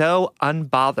seemed so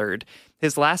unbothered.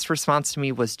 His last response to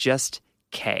me was just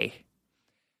K.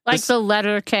 Like the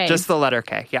letter K. Just the letter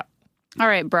K, yeah. All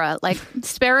right, bruh. Like,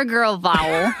 spare a girl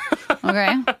vowel.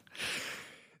 Okay.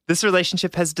 This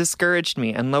relationship has discouraged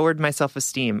me and lowered my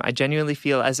self-esteem. I genuinely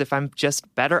feel as if I'm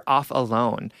just better off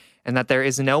alone and that there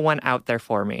is no one out there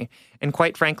for me. And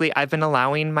quite frankly, I've been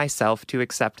allowing myself to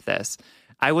accept this.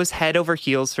 I was head over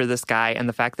heels for this guy, and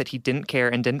the fact that he didn't care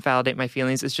and didn't validate my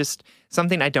feelings is just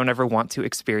something I don't ever want to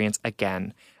experience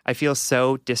again. I feel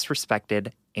so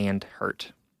disrespected and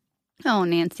hurt. Oh,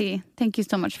 Nancy, thank you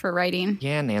so much for writing.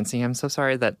 Yeah, Nancy, I'm so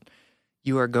sorry that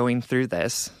you are going through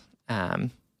this.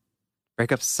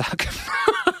 Breakups suck.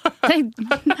 How many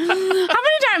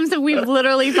times have we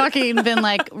literally fucking been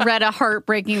like, read a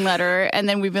heartbreaking letter and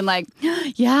then we've been like,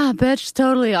 yeah, bitch,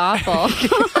 totally awful.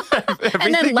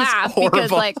 And then laugh because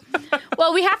like,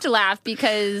 well, we have to laugh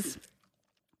because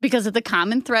Because of the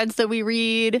common threads that we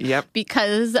read. Yep.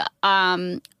 Because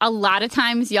a lot of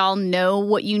times y'all know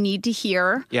what you need to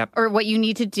hear. Yep. Or what you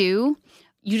need to do.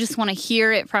 You just want to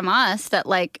hear it from us that,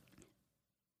 like,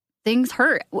 things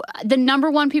hurt. The number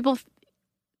one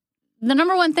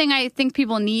thing I think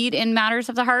people need in matters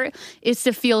of the heart is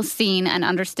to feel seen and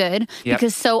understood. Yep.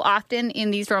 Because so often in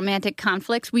these romantic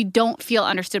conflicts, we don't feel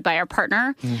understood by our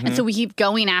partner. And so we keep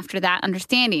going after that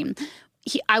understanding.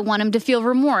 I want him to feel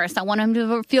remorse. I want him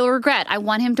to feel regret. I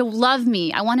want him to love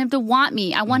me. I want him to want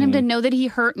me. I want him to know that he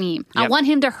hurt me. Yep. I want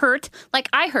him to hurt like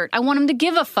I hurt. I want him to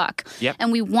give a fuck. Yep.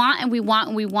 And we want and we want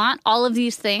and we want all of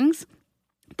these things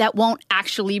that won't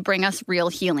actually bring us real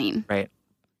healing. Right.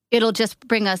 It'll just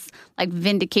bring us like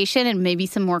vindication and maybe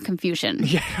some more confusion.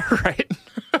 Yeah, right.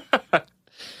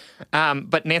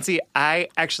 But Nancy, I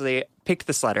actually picked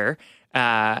this letter.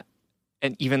 And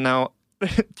even though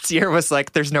Sierra was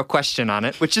like, there's no question on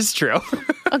it, which is true.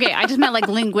 Okay, I just meant like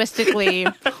linguistically.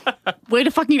 Way to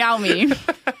fucking out me.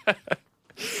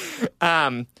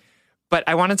 But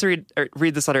I wanted to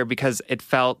read this letter because it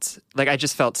felt like I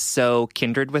just felt so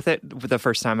kindred with it the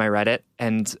first time I read it.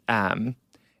 And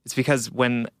it's because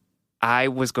when I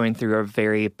was going through a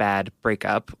very bad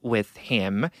breakup with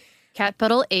him.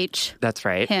 Capital H. That's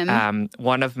right. Him.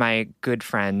 One of my good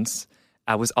friends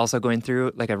was also going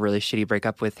through like a really shitty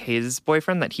breakup with his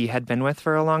boyfriend that he had been with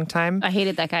for a long time. I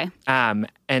hated that guy.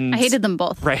 And I hated them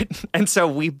both. Right. And so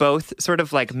we both sort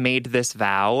of like made this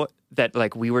vow that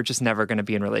like we were just never going to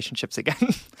be in relationships again.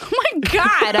 Oh my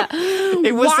God.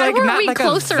 It was Why like were not we like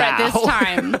closer a at this vow.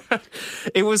 time?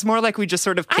 It was more like we just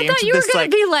sort of I came thought to you were this going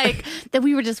like to be like that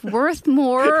we were just worth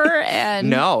more and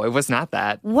No, it was not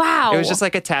that. Wow. It was just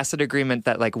like a tacit agreement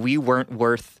that like we weren't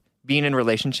worth being in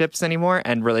relationships anymore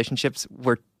and relationships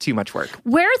were too much work.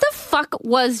 Where the fuck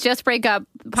was Just Break Up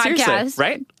podcast? Seriously,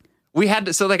 right? We had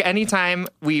to, so like anytime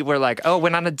we were like, oh,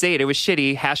 went on a date, it was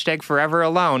shitty, #forever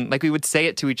alone. Like we would say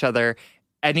it to each other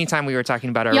anytime we were talking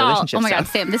about our relationship oh my God,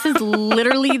 stuff. Sam, this is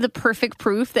literally the perfect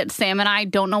proof that Sam and I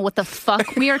don't know what the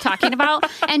fuck we are talking about.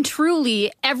 And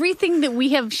truly, everything that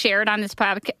we have shared on this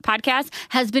podcast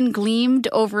has been gleamed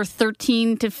over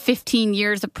 13 to 15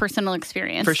 years of personal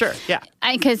experience. For sure, yeah.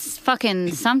 Because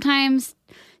fucking sometimes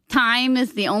time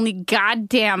is the only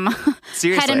goddamn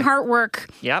Seriously. head and heart work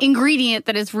ingredient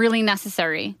that is really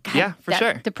necessary. God, Yeah, for that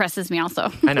sure. depresses me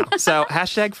also. I know. So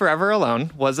 #forever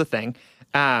alone was a thing.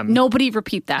 Nobody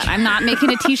repeat that. I'm not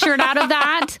making a t-shirt out of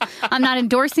that. I'm not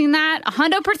endorsing that.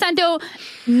 100%,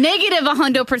 negative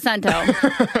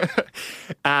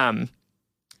 100%.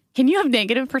 Can you have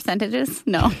negative percentages?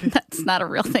 No, that's not a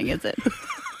real thing, is it?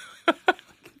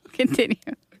 Continue.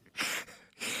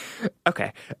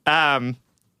 Okay.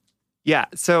 Yeah.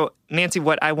 So Nancy,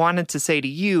 what I wanted to say to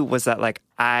you was that like,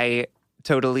 I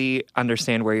totally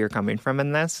understand where you're coming from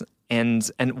in this. And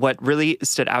what really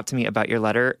stood out to me about your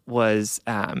letter was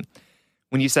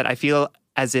when you said, I feel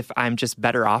as if I'm just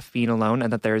better off being alone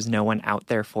and that there is no one out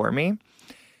there for me.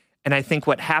 And I think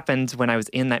what happened when I was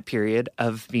in that period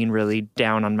of being really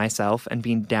down on myself and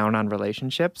being down on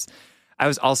relationships, I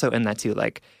was also in that too.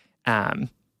 Like, I'm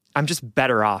just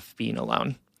better off being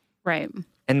alone. Right.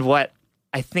 And what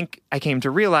I think I came to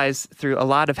realize through a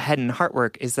lot of head and heart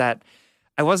work is that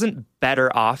I wasn't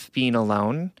better off being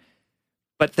alone,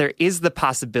 but there is the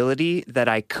possibility that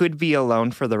I could be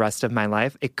alone for the rest of my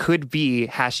life. It could be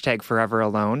 #forever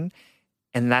alone,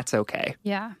 and that's okay.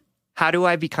 Yeah. How do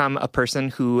I become a person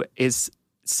who is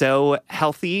so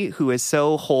healthy, who is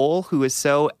so whole, who is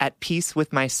so at peace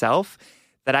with myself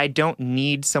that I don't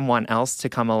need someone else to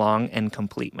come along and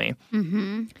complete me?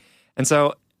 Mm-hmm. And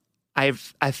so I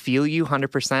feel you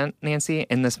 100%, Nancy,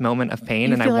 in this moment of pain,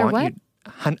 You and I feel her want what? you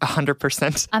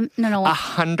 100%. No.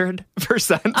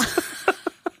 100%.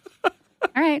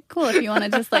 All right, cool. If you want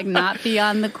to just like not be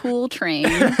on the cool train.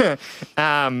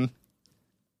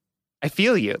 I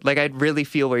feel you. Like I really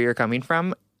feel where you're coming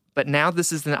from. But now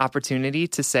this is an opportunity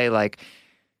to say like,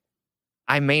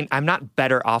 I'm not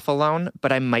better off alone,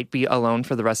 but I might be alone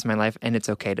for the rest of my life, and it's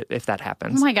okay if that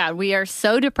happens. Oh my God, we are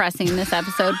so depressing in this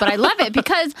episode, but I love it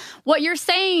because what you're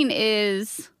saying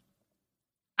is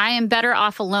I am better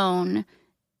off alone.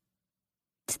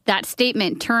 That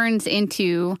statement turns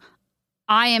into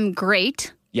I am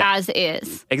great as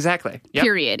is. Exactly. Yep.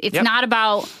 Period. It's not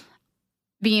about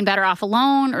being better off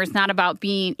alone, or it's not about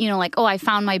being, like, oh, I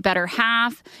found my better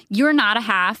half. You're not a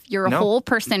half. You're a whole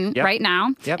person right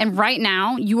now. Yep. And right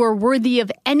now, you are worthy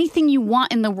of anything you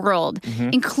want in the world,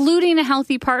 including a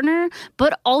healthy partner,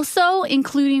 but also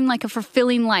including like a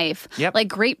fulfilling life, like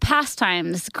great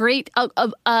pastimes, great,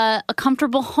 a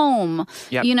comfortable home,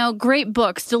 great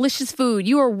books, delicious food.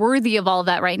 You are worthy of all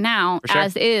that right now,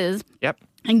 as is. Yep.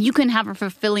 And you can have a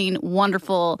fulfilling,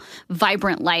 wonderful,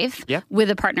 vibrant life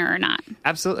with a partner or not.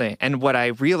 Absolutely. And what I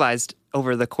realized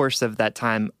over the course of that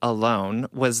time alone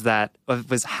was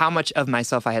how much of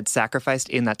myself I had sacrificed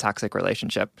in that toxic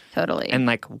relationship. Totally. And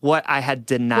like what I had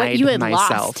denied what you had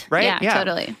myself. Lost. Right? Yeah,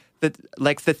 totally.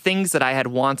 The things that I had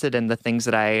wanted and the things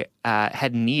that I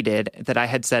had needed, that I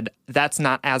had said, that's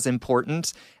not as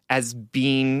important as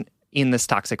being in this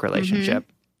toxic relationship.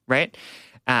 Right?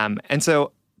 And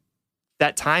so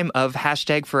that time of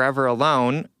 #forever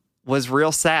alone was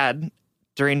real sad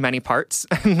during many parts.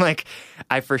 Like,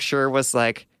 I for sure was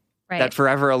like, that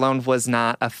forever alone was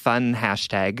not a fun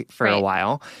hashtag for a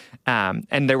while.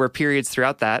 And there were periods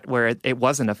throughout that where it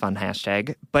wasn't a fun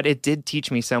hashtag, but it did teach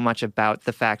me so much about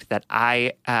the fact that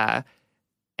I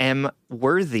am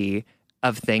worthy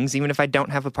of things, even if I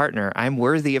don't have a partner. I'm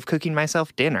worthy of cooking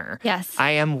myself dinner. Yes. I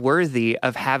am worthy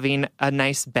of having a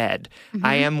nice bed.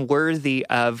 I am worthy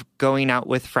of going out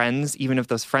with friends, even if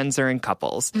those friends are in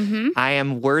couples. I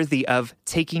am worthy of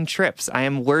taking trips. I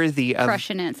am worthy of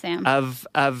crushing it, Sam.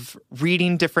 Of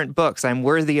reading different books. I'm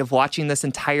worthy of watching this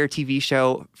entire TV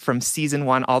show from season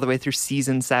 1 all the way through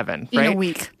season 7. In a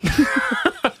week.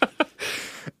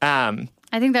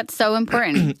 I think that's so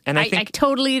important. And I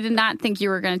totally did not think you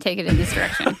were going to take it in this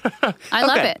direction. I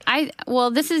love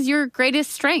it. This is your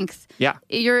greatest strength. Yeah.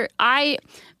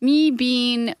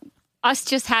 Us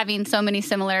just having so many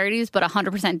similarities, but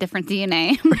 100% different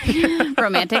DNA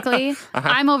romantically.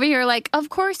 I'm over here like, of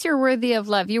course you're worthy of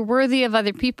love. You're worthy of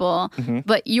other people.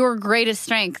 But your greatest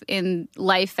strength in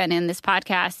life and in this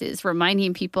podcast is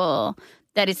reminding people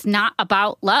that it's not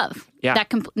about love. Yeah.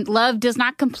 That love does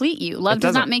not complete you. Love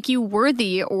does not make you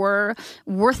worthy or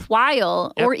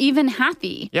worthwhile or even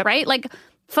happy, right? Like,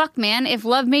 fuck, man, if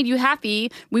love made you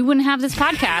happy, we wouldn't have this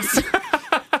podcast.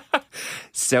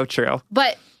 So true.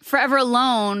 But forever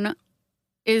alone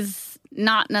is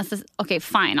not necessary. Okay,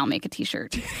 fine, I'll make a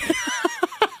t-shirt.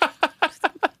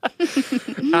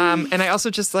 And I also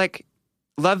just like,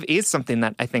 love is something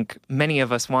that I think many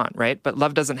of us want, right? But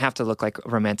love doesn't have to look like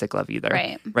romantic love either.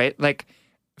 Right? Like,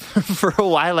 for a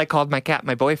while, I called my cat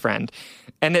my boyfriend.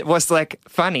 And it was, like,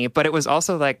 funny. But it was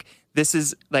also, like, this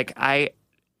is, like,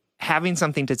 having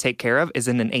something to take care of is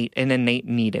an innate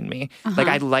need in me. Like,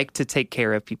 I like to take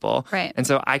care of people. Right. And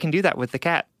so I can do that with the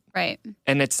cat. Right.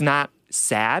 And it's not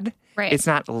sad. Right. It's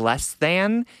not less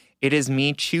than. It is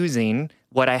me choosing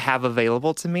what I have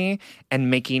available to me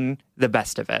and making the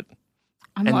best of it.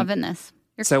 I'm loving this.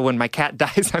 So when my cat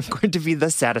dies, I'm going to be the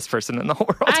saddest person in the whole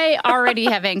world. I already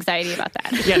have anxiety about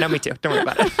that. Yeah, no, me too. Don't worry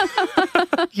about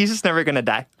it. He's just never going to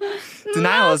die.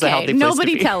 Denial is a healthy place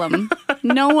Nobody to be. tell him.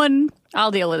 No one,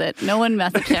 I'll deal with it. No one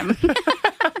message him.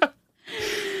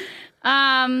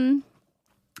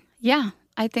 Yeah,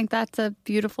 I think that's a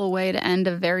beautiful way to end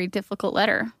a very difficult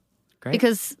letter. Great.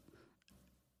 Because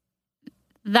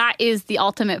that is the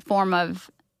ultimate form of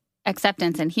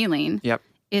acceptance and healing. Yep.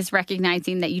 Is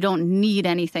recognizing that you don't need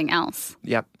anything else.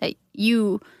 Yep. That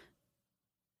you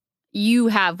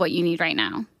have what you need right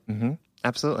now. Mm-hmm.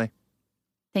 Absolutely.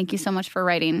 Thank you so much for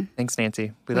writing. Thanks,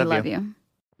 Nancy. We love you.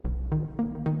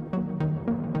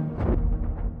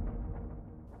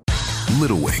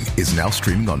 Little Wing is now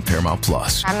streaming on Paramount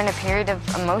Plus. I'm in a period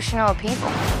of emotional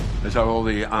upheaval. Is that all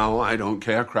the I don't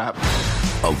care crap?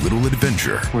 A little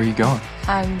adventure. Where are you going?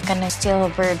 I'm gonna steal a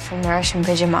bird from the Russian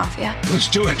pigeon mafia. Let's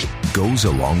do it. Goes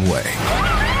a long way.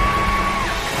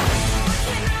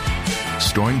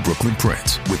 Starring Brooklyn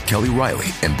Prince with Kelly Riley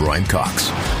and Brian Cox.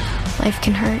 Life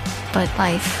can hurt, but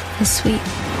life is sweet.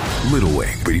 Little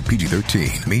Wing, rated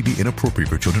PG-13, may be inappropriate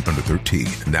for children under 13.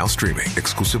 Now streaming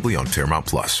exclusively on Paramount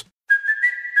Plus.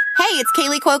 Hey, it's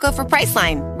Kaylee Cuoco for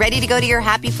Priceline. Ready to go to your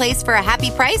happy place for a happy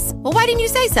price? Well, why didn't you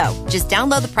say so? Just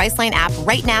download the Priceline app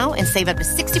right now and save up to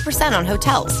 60% on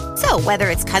hotels. So whether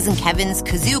it's Cousin Kevin's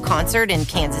Kazoo Concert in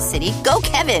Kansas City, go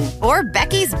Kevin, or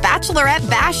Becky's Bachelorette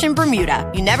Bash in Bermuda,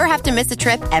 you never have to miss a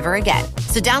trip ever again.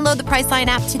 So download the Priceline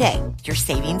app today. Your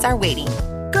savings are waiting.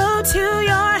 Go to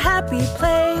your happy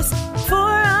place for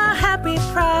a happy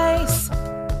price.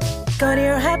 Go to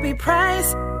your happy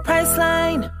price,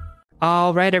 Priceline.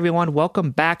 All right, everyone. Welcome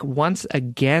back once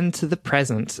again to the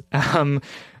present. I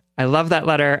love that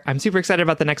letter. I'm super excited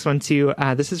about the next one, too.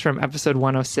 This is from episode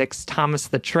 106, Thomas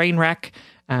the Trainwreck,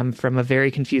 from a very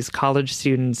confused college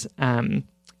student.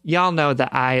 Y'all know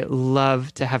that I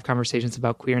love to have conversations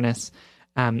about queerness.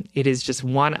 It is just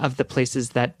one of the places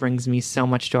that brings me so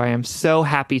much joy. I'm so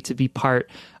happy to be part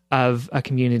of a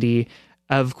community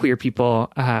of queer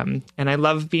people. And I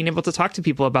love being able to talk to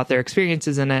people about their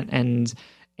experiences in it and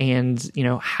you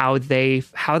know, how they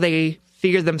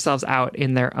figure themselves out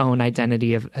in their own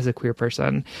identity as a queer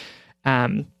person.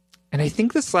 I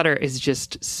think this letter is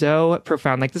just so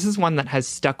profound. Like, this is one that has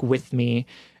stuck with me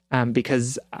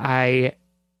because I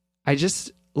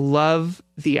just love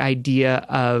the idea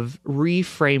of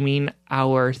reframing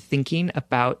our thinking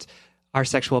about our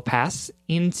sexual past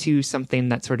into something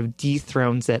that sort of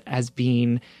dethrones it as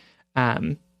being,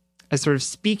 as sort of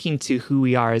speaking to who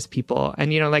we are as people.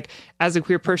 And, like as a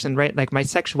queer person, right, like my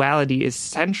sexuality is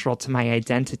central to my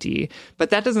identity, but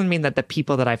that doesn't mean that the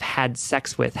people that I've had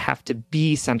sex with have to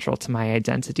be central to my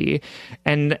identity.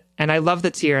 And I love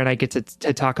that Sierra and I get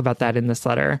to talk about that in this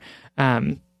letter.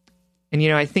 And,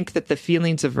 I think that the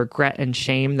feelings of regret and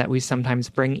shame that we sometimes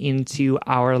bring into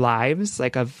our lives,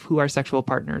 like of who our sexual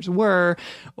partners were,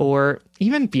 or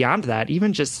even beyond that,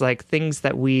 even just like things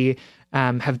that we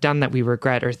have done that we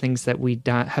regret, or things that we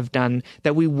have done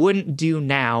that we wouldn't do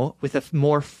now with a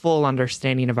more full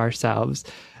understanding of ourselves,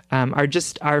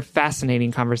 are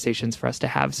fascinating conversations for us to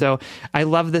have. So I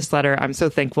love this letter. I'm so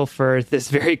thankful for this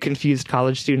very confused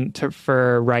college student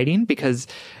for writing, because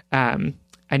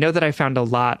I know that I found a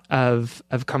lot of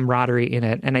camaraderie in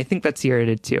it, and I think that Sierra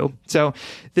did too. So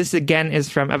this again is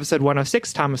from episode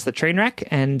 106, Thomas the Trainwreck,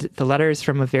 and the letter is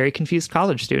from a very confused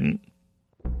college student.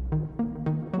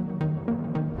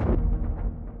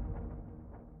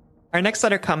 Our next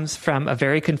letter comes from a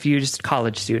very confused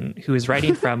college student who is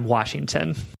writing from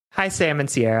Washington. Hi, Sam and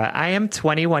Sierra. I am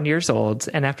 21 years old,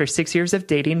 and after 6 years of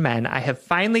dating men, I have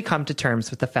finally come to terms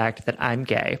with the fact that I'm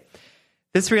gay.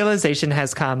 This realization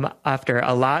has come after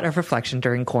a lot of reflection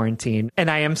during quarantine,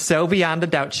 and I am so beyond a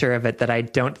doubt sure of it that I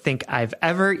don't think I've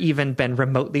ever even been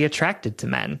remotely attracted to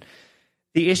men.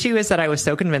 The issue is that I was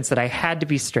so convinced that I had to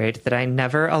be straight that I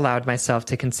never allowed myself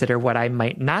to consider what I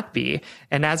might not be,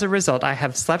 and as a result, I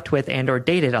have slept with and or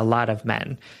dated a lot of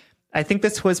men. I think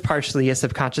this was partially a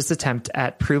subconscious attempt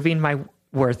at proving my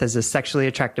worth as a sexually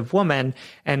attractive woman,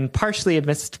 and partially a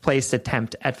misplaced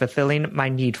attempt at fulfilling my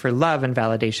need for love and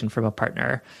validation from a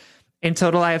partner. In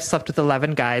total, I have slept with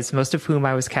 11 guys, most of whom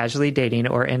I was casually dating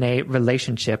or in a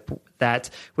relationship that,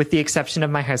 with the exception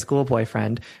of my high school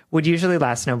boyfriend, would usually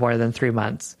last no more than 3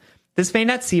 months. This may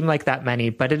not seem like that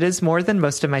many, but it is more than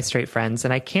most of my straight friends,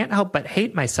 and I can't help but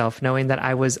hate myself knowing that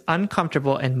I was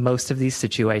uncomfortable in most of these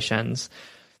situations.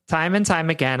 Time and time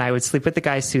again, I would sleep with the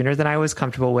guy sooner than I was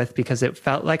comfortable with because it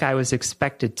felt like I was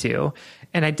expected to,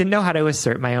 and I didn't know how to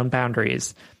assert my own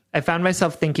boundaries. I found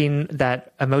myself thinking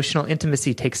that emotional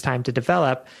intimacy takes time to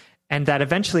develop, and that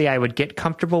eventually I would get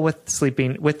comfortable with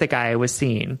sleeping with the guy I was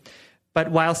seeing.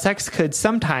 But while sex could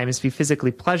sometimes be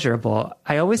physically pleasurable,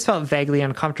 I always felt vaguely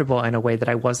uncomfortable in a way that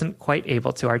I wasn't quite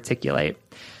able to articulate.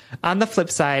 On the flip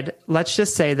side, let's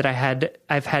just say that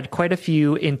I've had quite a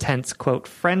few intense, quote,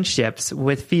 friendships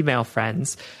with female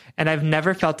friends, and I've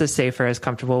never felt as safe or as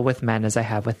comfortable with men as I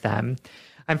have with them.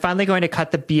 I'm finally going to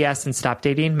cut the BS and stop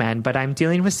dating men, but I'm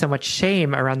dealing with so much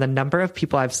shame around the number of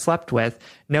people I've slept with,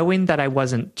 knowing that I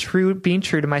wasn't being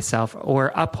true to myself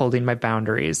or upholding my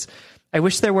boundaries. I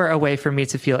wish there were a way for me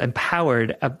to feel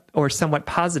empowered or somewhat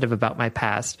positive about my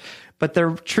past, but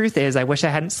the truth is I wish I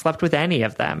hadn't slept with any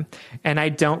of them, and I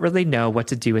don't really know what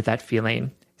to do with that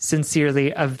feeling.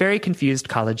 Sincerely, a very confused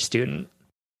college student.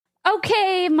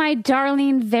 Okay, my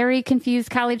darling, very confused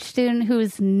college student who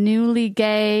is newly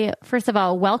gay. First of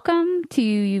all, welcome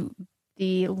to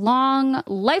the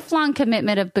lifelong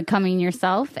commitment of becoming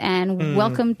yourself, and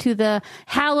welcome to the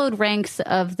hallowed ranks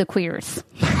of the queers.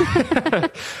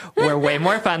 We're way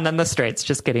more fun than the straights.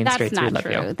 Just kidding, That's straights, we love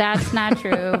you. That's not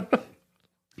true.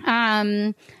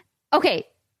 Okay.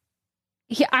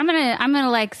 I'm gonna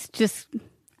like just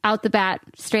out the bat,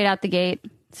 straight out the gate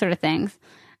sort of things.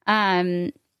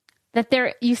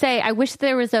 You say, I wish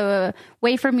there was a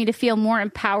way for me to feel more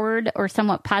empowered or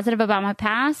somewhat positive about my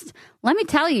past. Let me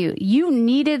tell you, you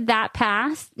needed that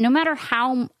past, no matter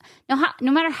how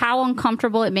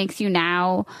uncomfortable it makes you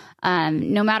now,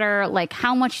 no matter like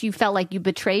how much you felt like you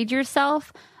betrayed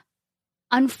yourself.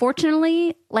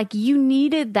 Unfortunately, like you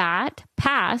needed that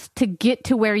past to get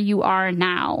to where you are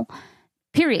now.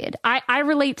 Period. I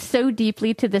relate so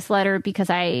deeply to this letter because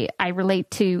I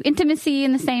relate to intimacy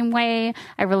in the same way.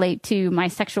 I relate to my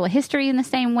sexual history in the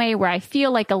same way, where I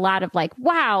feel like a lot of like,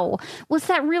 wow, was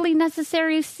that really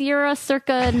necessary? Sierra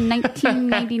circa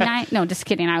 1999. No, just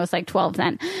kidding. I was like 12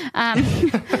 then.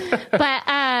 But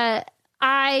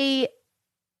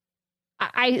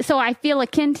so I feel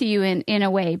akin to you in a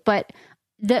way, but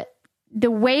the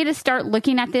way to start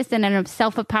looking at this in a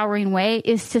self-empowering way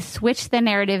is to switch the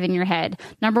narrative in your head.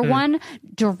 Number one,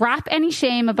 drop any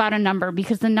shame about a number,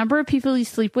 because the number of people you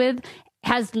sleep with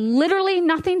has literally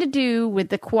nothing to do with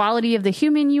the quality of the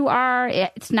human you are.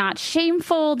 It's not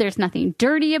shameful. There's nothing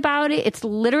dirty about it. It's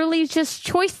literally just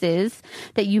choices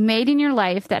that you made in your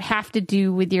life that have to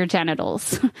do with your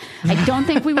genitals. I don't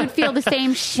think we would feel the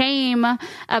same shame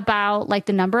about like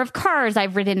the number of cars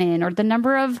I've ridden in, or the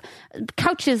number of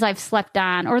couches I've slept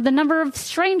on, or the number of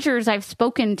strangers I've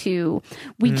spoken to.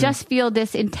 We just feel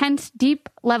this intense, deep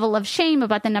level of shame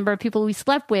about the number of people we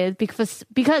slept with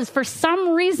because for some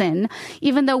reason,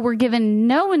 even though we're given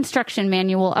no instruction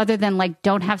manual other than like,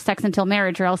 don't have sex until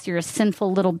marriage or else you're a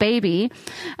sinful little baby.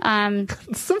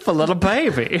 Sinful little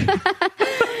baby.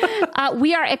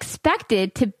 We are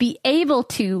expected to be able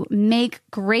to make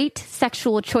great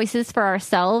sexual choices for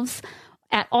ourselves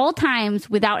at all times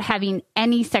without having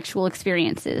any sexual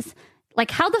experiences. Like,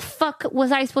 how the fuck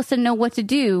was I supposed to know what to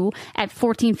do at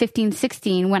 14, 15,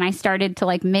 16 when I started to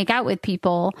like make out with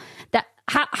people? That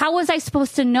how was I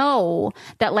supposed to know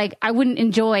that like I wouldn't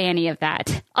enjoy any of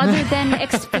that other than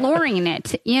exploring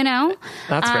it, you know?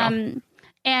 That's real.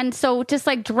 And so just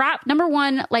like number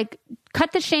one, like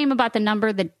cut the shame about the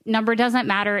number. The number doesn't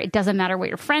matter. It doesn't matter what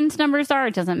your friends' numbers are.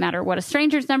 It doesn't matter what a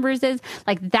stranger's numbers is.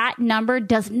 Like that number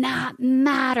does not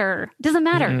matter. Doesn't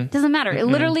matter. Mm-hmm. Doesn't matter. It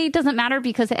literally doesn't matter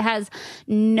because it has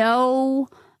no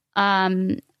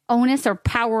onus or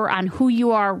power on who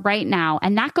you are right now.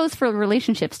 And that goes for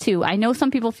relationships too. I know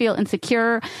some people feel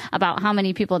insecure about how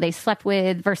many people they slept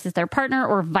with versus their partner,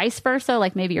 or vice versa.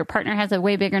 Like maybe your partner has a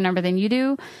way bigger number than you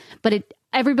do, but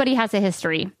everybody has a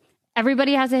history.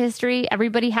 Everybody has a history.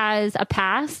 Everybody has a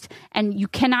past, and you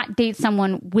cannot date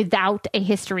someone without a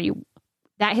history.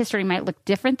 That history might look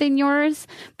different than yours,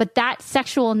 but that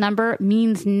sexual number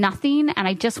means nothing. And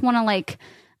I just want to like,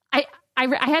 I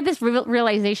had this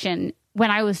realization when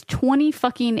I was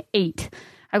 28.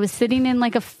 I was sitting in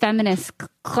like a feminist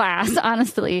class,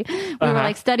 honestly. We were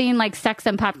like studying like sex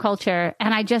and pop culture.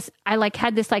 And I like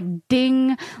had this like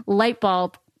ding light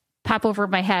bulb pop over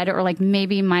my head, or like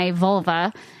maybe my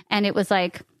vulva. And it was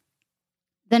like,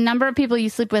 the number of people you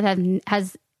sleep with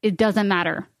it doesn't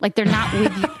matter. Like they're not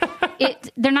with you.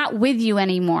 They're not with you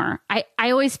anymore. I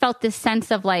always felt this sense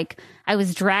of like, I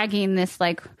was dragging this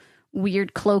like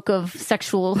weird cloak of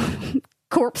sexual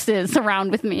corpses around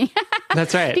with me.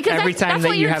 That's right. Because every time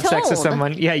that you have sex with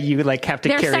someone, you like have to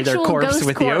carry their corpse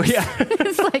with you. Yeah.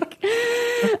 It's like,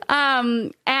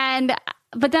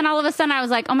 but then all of a sudden I was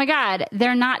like, oh my God,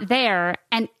 they're not there.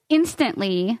 And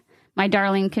instantly, my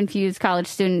darling confused college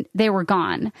student, they were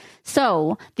gone.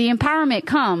 So the empowerment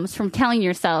comes from telling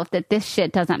yourself that this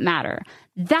shit doesn't matter.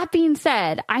 That being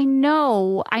said, I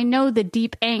know the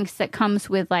deep angst that comes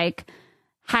with like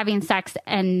having sex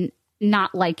and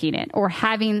not liking it, or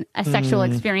having a sexual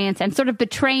experience and sort of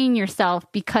betraying yourself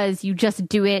because you just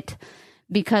do it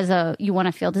because you want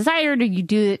to feel desired, or you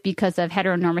do it because of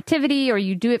heteronormativity, or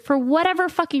you do it for whatever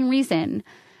fucking reason.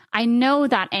 I know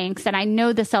that angst, and I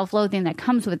know the self-loathing that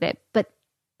comes with it. But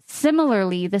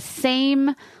similarly, the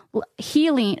same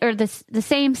healing or the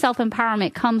same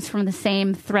self-empowerment comes from the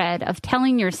same thread of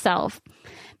telling yourself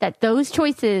that those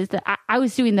choices that I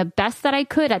was doing the best that I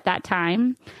could at that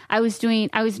time. I was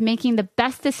making the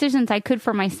best decisions I could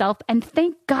for myself. And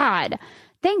thank God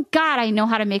I know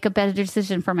how to make a better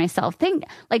decision for myself.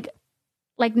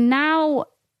 Like now,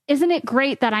 isn't it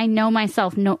great that I know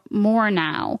myself more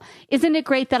now? Isn't it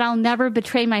great that I'll never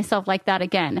betray myself like that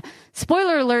again?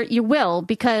 Spoiler alert, you will,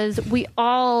 because we're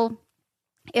all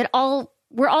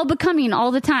becoming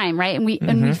all the time, right?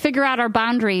 And we figure out our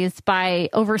boundaries by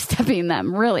overstepping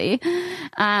them, really.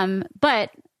 But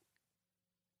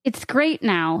it's great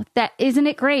now. Isn't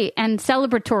it great and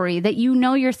celebratory that you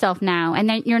know yourself now and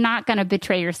that you're not going to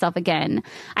betray yourself again?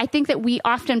 I think that we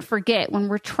often forget when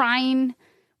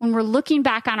we're looking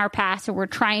back on our past and we're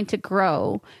trying to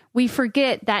grow, we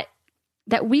forget that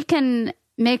we can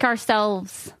make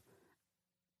ourselves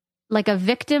like a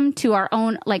victim to our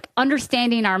own, like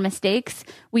understanding our mistakes.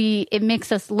 It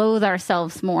makes us loathe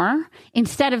ourselves more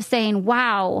instead of saying,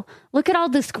 wow, look at all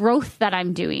this growth that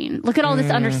I'm doing. Look at all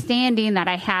this understanding that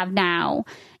I have now.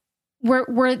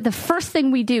 Where the first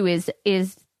thing we do is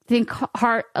think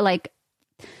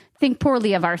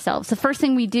poorly of ourselves. The first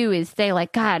thing we do is say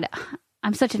like, God,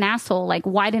 I'm such an asshole. Like,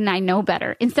 why didn't I know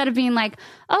better? Instead of being like,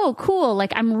 oh, cool.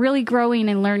 Like I'm really growing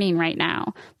and learning right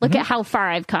now. Look at how far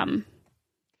I've come.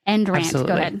 End rant.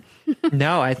 Absolutely. Go ahead.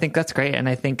 No, I think that's great. And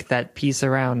I think that piece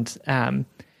around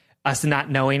us not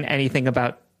knowing anything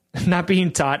about, not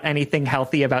being taught anything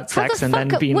healthy about sex, and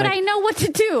then being would like, I know what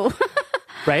to do?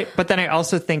 right. But then I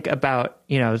also think about,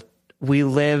 we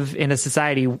live in a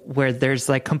society where there's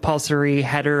like compulsory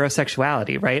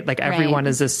heterosexuality, right? Like everyone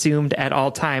is assumed at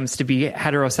all times to be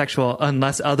heterosexual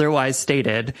unless otherwise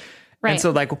stated. Right. And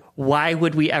so like, why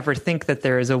would we ever think that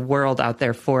there is a world out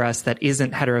there for us that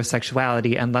isn't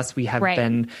heterosexuality unless we have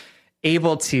been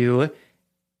able to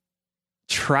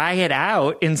try it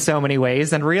out in so many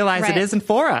ways and realize it isn't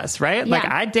for us, right? Yeah. Like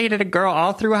I dated a girl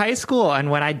all through high school,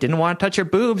 and when I didn't want to touch her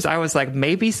boobs, I was like,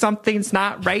 maybe something's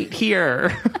not right here.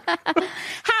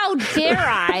 How dare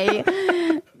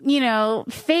I,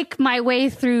 fake my way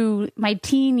through my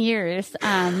teen years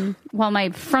while my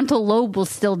frontal lobe was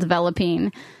still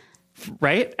developing.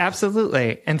 Right?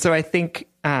 Absolutely. And so I think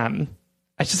I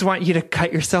just want you to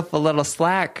cut yourself a little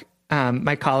slack,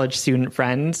 my college student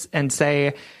friends, and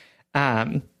say,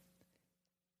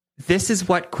 this is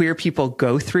what queer people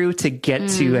go through to get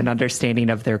to an understanding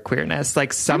of their queerness.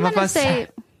 Like some of us go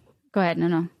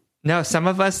ahead. No, some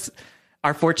of us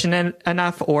are fortunate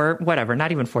enough, or whatever,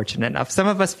 not even fortunate enough. Some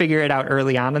of us figure it out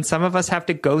early on, and some of us have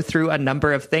to go through a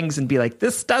number of things and be like,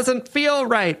 this doesn't feel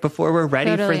right, before we're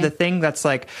ready for the thing that's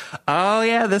like, oh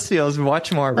yeah, this feels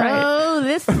much more right. Oh,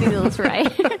 this feels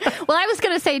right. Well, I was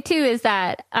going to say too, is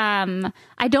that, I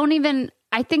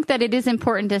think that it is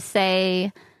important to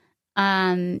say,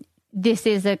 this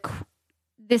is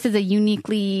a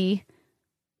uniquely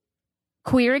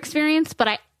queer experience,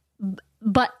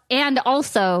 and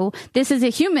also this is a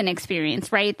human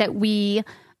experience, right? That we,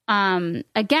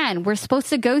 again, we're supposed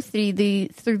to go through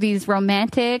these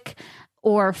romantic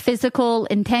or physical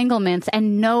entanglements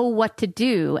and know what to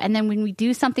do. And then when we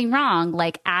do something wrong,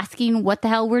 like asking what the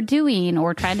hell we're doing,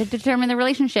 or trying to determine the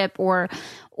relationship, or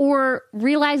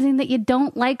realizing that you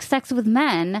don't like sex with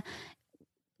men,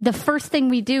 the first thing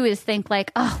we do is think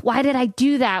like, oh, why did I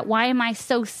do that? Why am I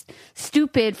so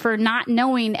stupid for not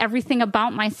knowing everything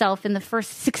about myself in the first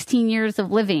 16 years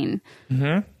of living?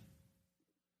 Mm-hmm.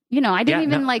 I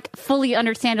didn't even fully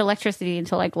understand electricity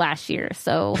until like last year.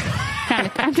 So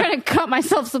I'm trying to cut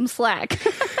myself some slack.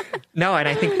 No, and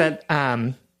I think that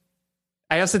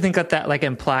I also think that like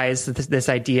implies this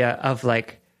idea of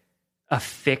like a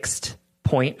fixed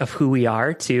point of who we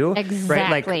are too.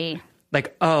 Exactly. Right?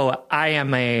 Like, oh, I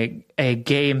am a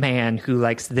gay man who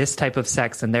likes this type of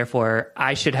sex, and therefore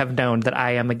I should have known that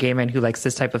I am a gay man who likes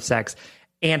this type of sex.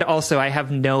 And also I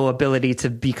have no ability to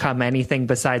become anything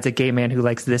besides a gay man who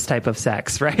likes this type of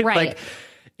sex, right? Like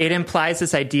it implies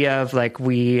this idea of like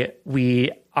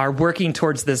we are working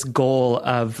towards this goal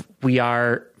of we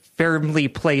are firmly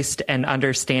placed and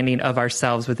understanding of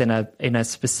ourselves within a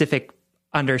specific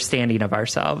understanding of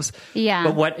ourselves.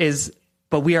 Yeah.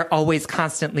 But we are always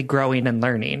constantly growing and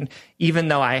learning. Even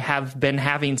though I have been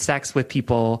having sex with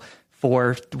people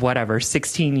for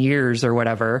 16 years or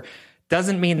whatever,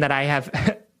 doesn't mean that I have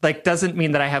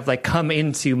come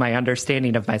into my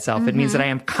understanding of myself. Mm-hmm. It means that I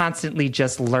am constantly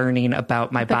just learning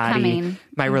about my body,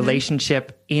 my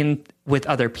relationship with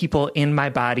other people in my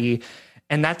body.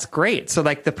 And that's great. So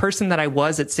like the person that I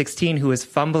was at 16 who was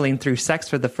fumbling through sex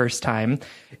for the first time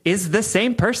is the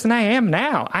same person I am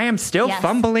now. I am still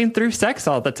fumbling through sex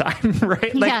all the time,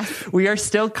 right? Like we are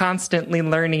still constantly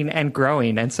learning and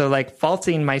growing. And so like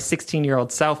faulting my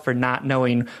 16-year-old self for not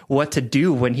knowing what to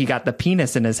do when he got the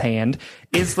penis in his hand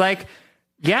is like,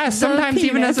 yeah, sometimes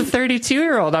even as a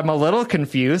 32-year-old, I'm a little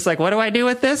confused. Like, what do I do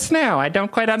with this now? I don't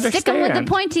quite understand. Stick him with the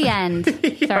pointy end.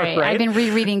 Sorry, right? I've been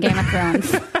rereading Game of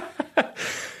Thrones.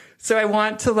 So I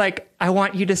want you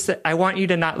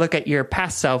to not look at your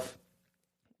past self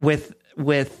with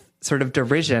sort of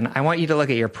derision. I want you to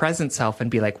look at your present self and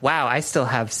be like, wow, I still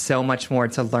have so much more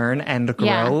to learn and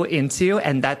grow into.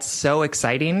 And that's so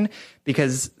exciting,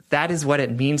 because that is what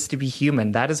it means to be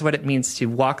human. That is what it means to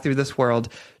walk through this world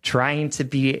trying to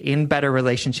be in better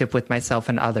relationship with myself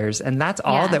and others. And that's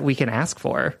all that we can ask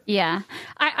for. Yeah.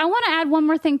 I want to add one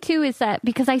more thing too, is that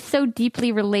because I so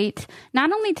deeply relate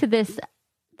not only to the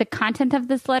content of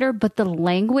this letter, but the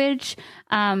language,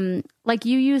 like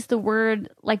you use the word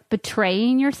like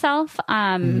betraying yourself,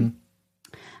 and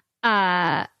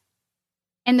the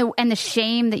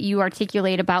shame that you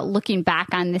articulate about looking back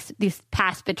on these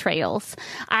past betrayals.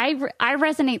 I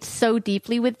resonate so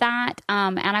deeply with that.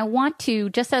 And I want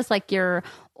to, just as like your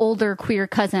older queer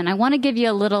cousin, I want to give you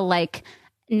a little like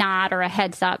nod or a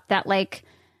heads up that like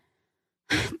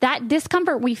that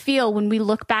discomfort we feel when we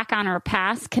look back on our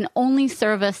past can only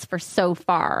serve us for so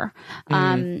far.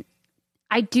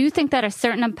 I do think that a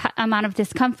certain amount of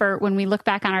discomfort when we look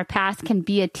back on our past can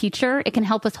be a teacher. It can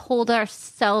help us hold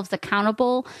ourselves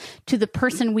accountable to the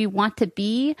person we want to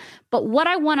be. But what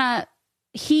I want to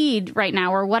heed right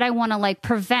now, or what I want to like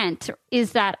prevent,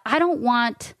 is that I don't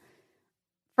want,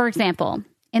 for example,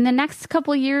 in the next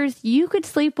couple of years, you could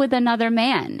sleep with another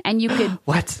man and you could...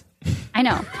 What? I I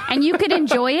know. And you could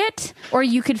enjoy it, or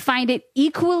you could find it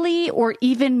equally or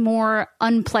even more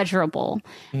unpleasurable.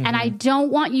 Mm-hmm. And I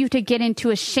don't want you to get into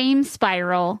a shame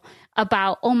spiral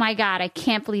about, oh my God, I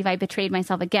can't believe I betrayed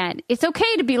myself again. It's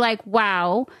okay to be like,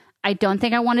 wow, I don't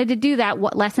think I wanted to do that.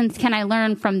 What lessons can I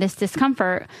learn from this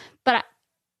discomfort? But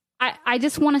I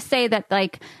just want to say that,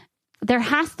 like, there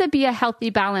has to be a healthy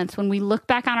balance when we look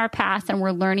back on our past and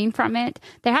we're learning from it.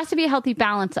 There has to be a healthy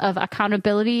balance of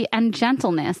accountability and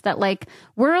gentleness, that, like,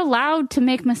 we're allowed to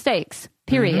make mistakes,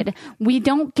 period. Mm-hmm. We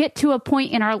don't get to a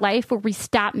point in our life where we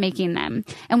stop making them.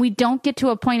 And we don't get to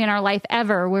a point in our life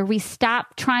ever where we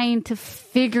stop trying to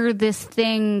figure this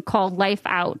thing called life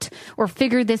out, or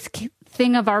figure this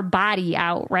thing of our body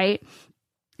out, right?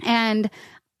 And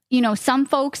you know, some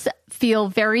folks feel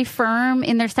very firm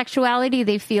in their sexuality.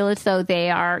 They feel as though they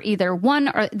are either one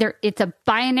or it's a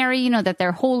binary, you know, that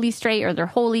they're wholly straight or they're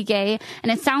wholly gay.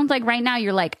 And it sounds like right now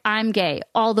you're like, I'm gay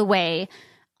all the way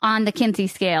on the Kinsey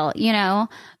scale, you know.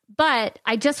 But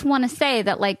I just want to say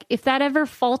that, like, if that ever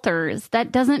falters,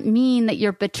 that doesn't mean that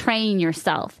you're betraying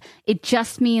yourself. It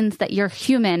just means that you're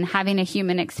human having a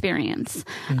human experience.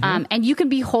 Mm-hmm. And you can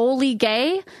be wholly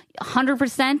gay,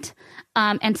 100%.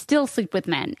 And still sleep with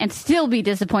men and still be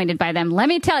disappointed by them. Let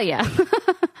me tell you.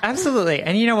 Absolutely.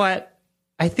 And you know what?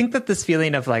 I think that this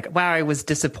feeling of like, wow, I was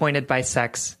disappointed by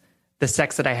sex, the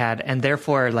sex that I had, and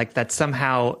therefore like that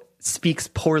somehow speaks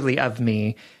poorly of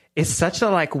me, is such a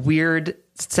like weird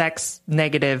sex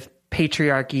negative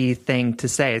patriarchy thing to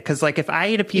say. Because like if I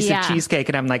eat a piece of cheesecake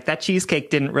and I'm like, that cheesecake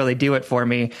didn't really do it for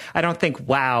me, I don't think,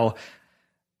 wow,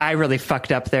 I really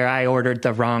fucked up there. I ordered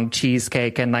the wrong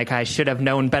cheesecake and like I should have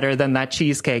known better than that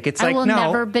cheesecake. It's like, no. I will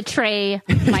never betray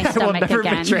my stomach again. I will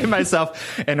never betray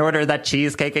myself and order that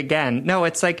cheesecake again. No,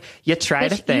 it's like you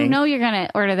tried a thing. You know you're going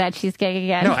to order that cheesecake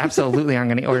again. No, absolutely. I'm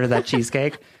going to order that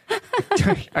cheesecake.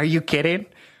 Are you kidding?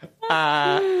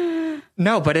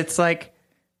 No, but it's like,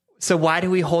 so why do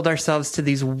we hold ourselves to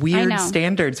these weird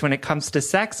standards when it comes to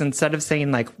sex, instead of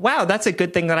saying like, wow, that's a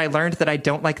good thing that I learned that I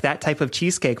don't like that type of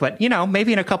cheesecake, but you know,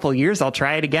 maybe in a couple of years I'll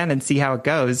try it again and see how it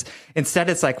goes.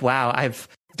 Instead, it's like, wow, I've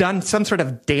done some sort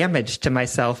of damage to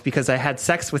myself because I had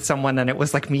sex with someone and it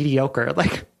was like mediocre.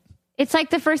 Like, it's like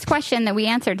the first question that we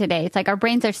answered today. It's like our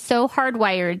brains are so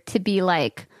hardwired to be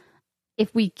like,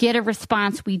 if we get a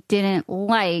response we didn't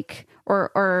like,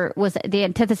 or was the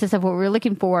antithesis of what we were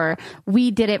looking for,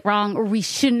 we did it wrong, or we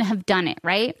shouldn't have done it,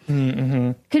 right?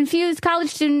 Mm-hmm. Confused college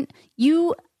student,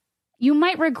 you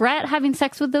might regret having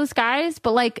sex with those guys,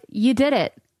 but like, you did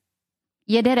it.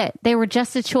 You did it. They were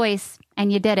just a choice,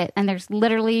 and you did it. And there's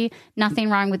literally nothing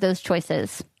wrong with those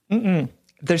choices. Mm-mm.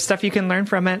 There's stuff you can learn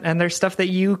from it, and there's stuff that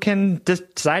you can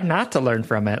decide not to learn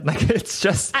from it. Like, it's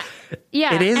just,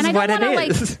 it is what it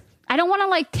is. I don't want to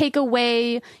like take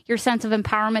away your sense of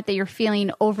empowerment that you're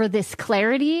feeling over this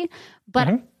clarity,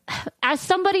 but as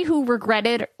somebody who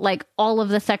regretted like all of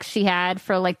the sex she had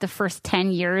for like the first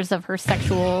 10 years of her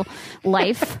sexual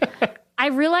life, I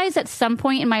realized at some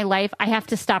point in my life, I have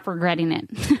to stop regretting it.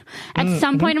 At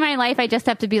some point in my life, I just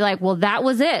have to be like, well, that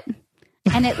was it.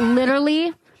 And it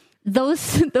literally, those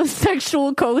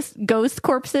sexual ghost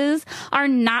corpses are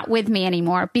not with me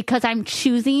anymore, because I'm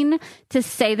choosing to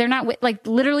say they're not with, like,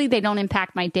 literally they don't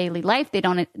impact my daily life. They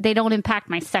don't impact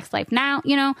my sex life now.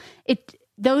 You know,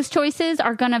 those choices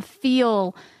are going to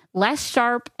feel less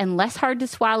sharp and less hard to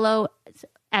swallow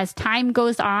as time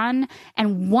goes on.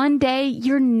 And one day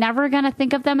you're never going to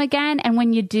think of them again. And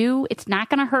when you do, it's not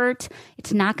going to hurt.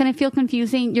 It's not going to feel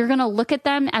confusing. You're going to look at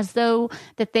them as though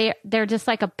that they're just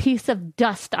like a piece of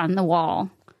dust on the wall.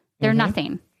 They're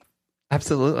nothing.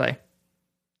 Absolutely.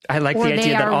 I like the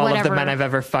idea that all of the men I've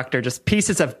ever fucked are just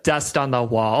pieces of dust on the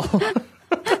wall. This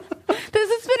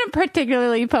has been a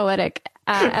particularly poetic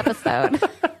episode.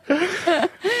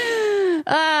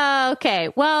 Okay.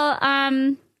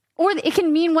 Well, or it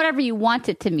can mean whatever you want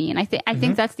it to mean. I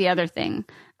think that's the other thing.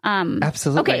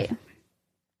 Absolutely. Okay.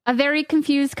 A very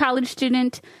confused college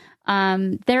student.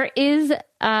 There is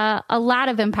a lot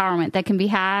of empowerment that can be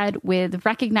had with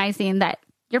recognizing that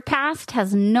your past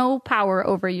has no power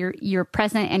over your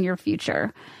present and your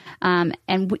future. And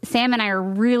Sam and I are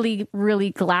really, really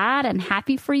glad and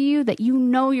happy for you that you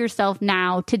know yourself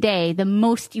now today the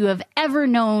most you have ever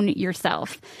known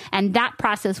yourself. And that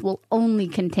process will only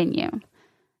continue.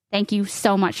 Thank you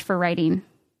so much for writing.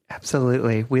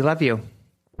 Absolutely. We love you.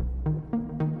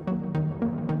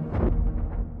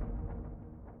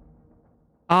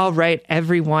 All right,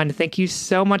 everyone. Thank you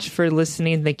so much for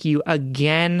listening. Thank you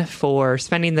again for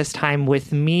spending this time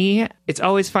with me. It's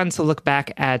always fun to look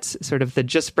back at sort of the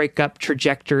Just Break Up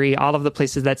trajectory, all of the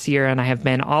places that Sierra and I have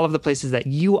been, all of the places that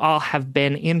you all have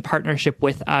been in partnership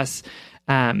with us.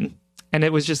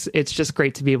 it's just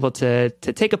great to be able to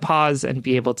take a pause and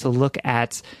be able to look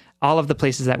at all of the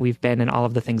places that we've been and all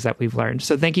of the things that we've learned.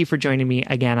 So thank you for joining me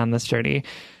again on this journey.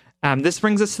 This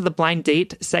brings us to the blind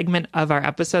date segment of our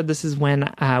episode. This is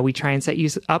when we try and set you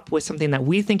up with something that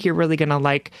we think you're really going to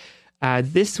like.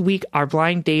 This week, our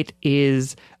blind date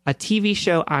is a TV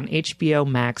show on HBO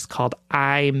Max called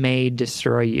I May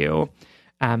Destroy You.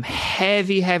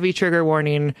 Heavy trigger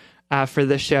warning for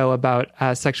the show about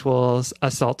sexual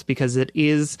assault, because it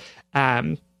is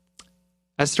a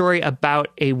story about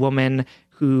a woman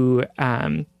who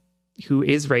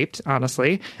is raped,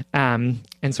 honestly, and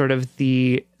sort of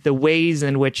the ways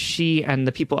in which she and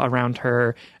the people around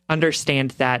her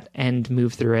understand that and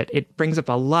move through it. It brings up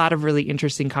a lot of really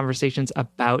interesting conversations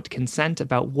about consent,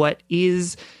 about what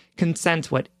is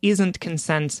consent, what isn't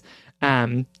consent.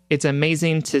 It's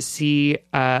amazing to see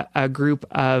a group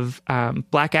of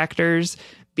Black actors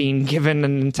being given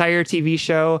an entire TV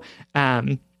show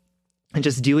and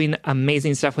just doing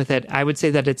amazing stuff with it. I would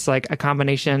say that it's like a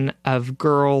combination of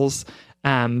girls,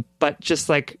 but just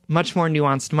like much more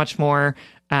nuanced, much more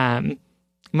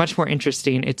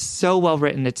interesting. It's so well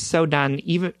written. It's so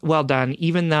well done,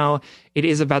 even though it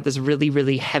is about this really,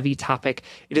 really heavy topic.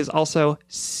 It is also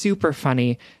super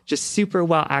funny, just super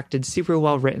well acted, super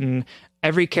well written.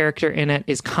 Every character in it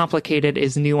is complicated,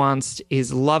 is nuanced,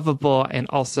 is lovable, and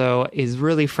also is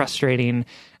really frustrating.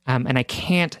 And I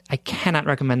cannot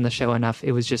recommend the show enough.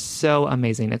 It was just so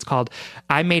amazing. It's called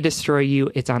I May Destroy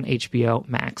You. It's on HBO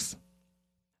Max.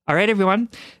 All right, everyone.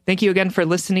 Thank you again for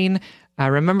listening.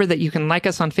 Remember that you can like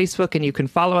us on Facebook and you can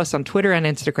follow us on Twitter and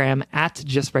Instagram at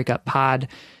JustBreakUpPod.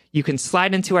 You can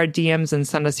slide into our DMs and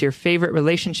send us your favorite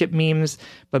relationship memes.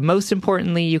 But most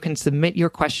importantly, you can submit your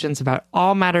questions about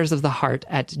all matters of the heart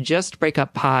at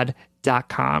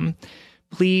justbreakuppod.com.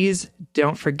 Please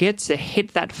don't forget to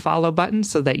hit that follow button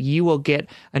so that you will get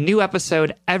a new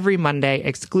episode every Monday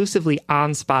exclusively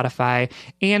on Spotify,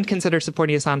 and consider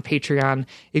supporting us on Patreon.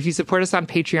 If you support us on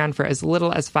Patreon for as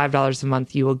little as $5 a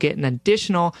month, you will get an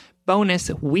additional bonus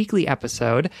weekly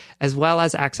episode, as well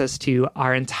as access to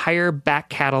our entire back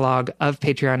catalog of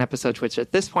Patreon episodes, which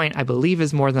at this point I believe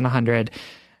is more than 100.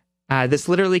 This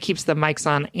literally keeps the mics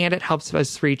on, and it helps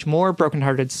us reach more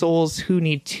brokenhearted souls who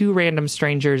need two random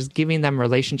strangers giving them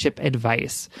relationship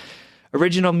advice.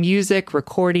 Original music,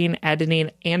 recording,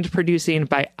 editing, and producing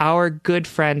by our good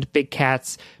friend Big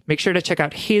Cats. Make sure to check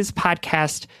out his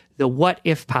podcast, The What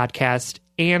If Podcast.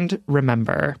 And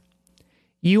remember,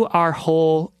 you are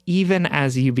whole even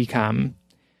as you become.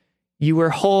 You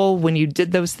were whole when you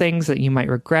did those things that you might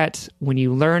regret, when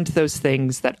you learned those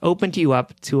things that opened you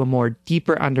up to a more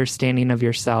deeper understanding of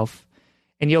yourself.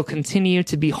 And you'll continue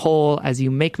to be whole as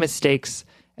you make mistakes,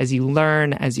 as you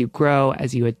learn, as you grow,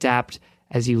 as you adapt,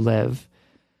 as you live.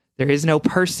 There is no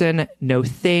person, no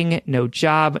thing, no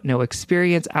job, no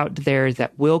experience out there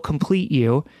that will complete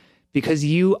you, because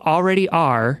you already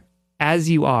are,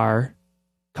 as you are,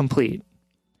 complete.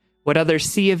 What others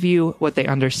see of you, what they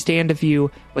understand of you,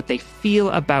 what they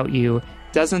feel about you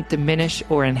doesn't diminish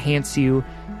or enhance you,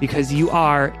 because you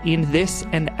are, in this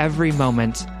and every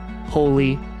moment,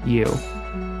 wholly you.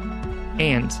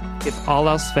 And if all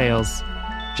else fails,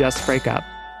 just break up.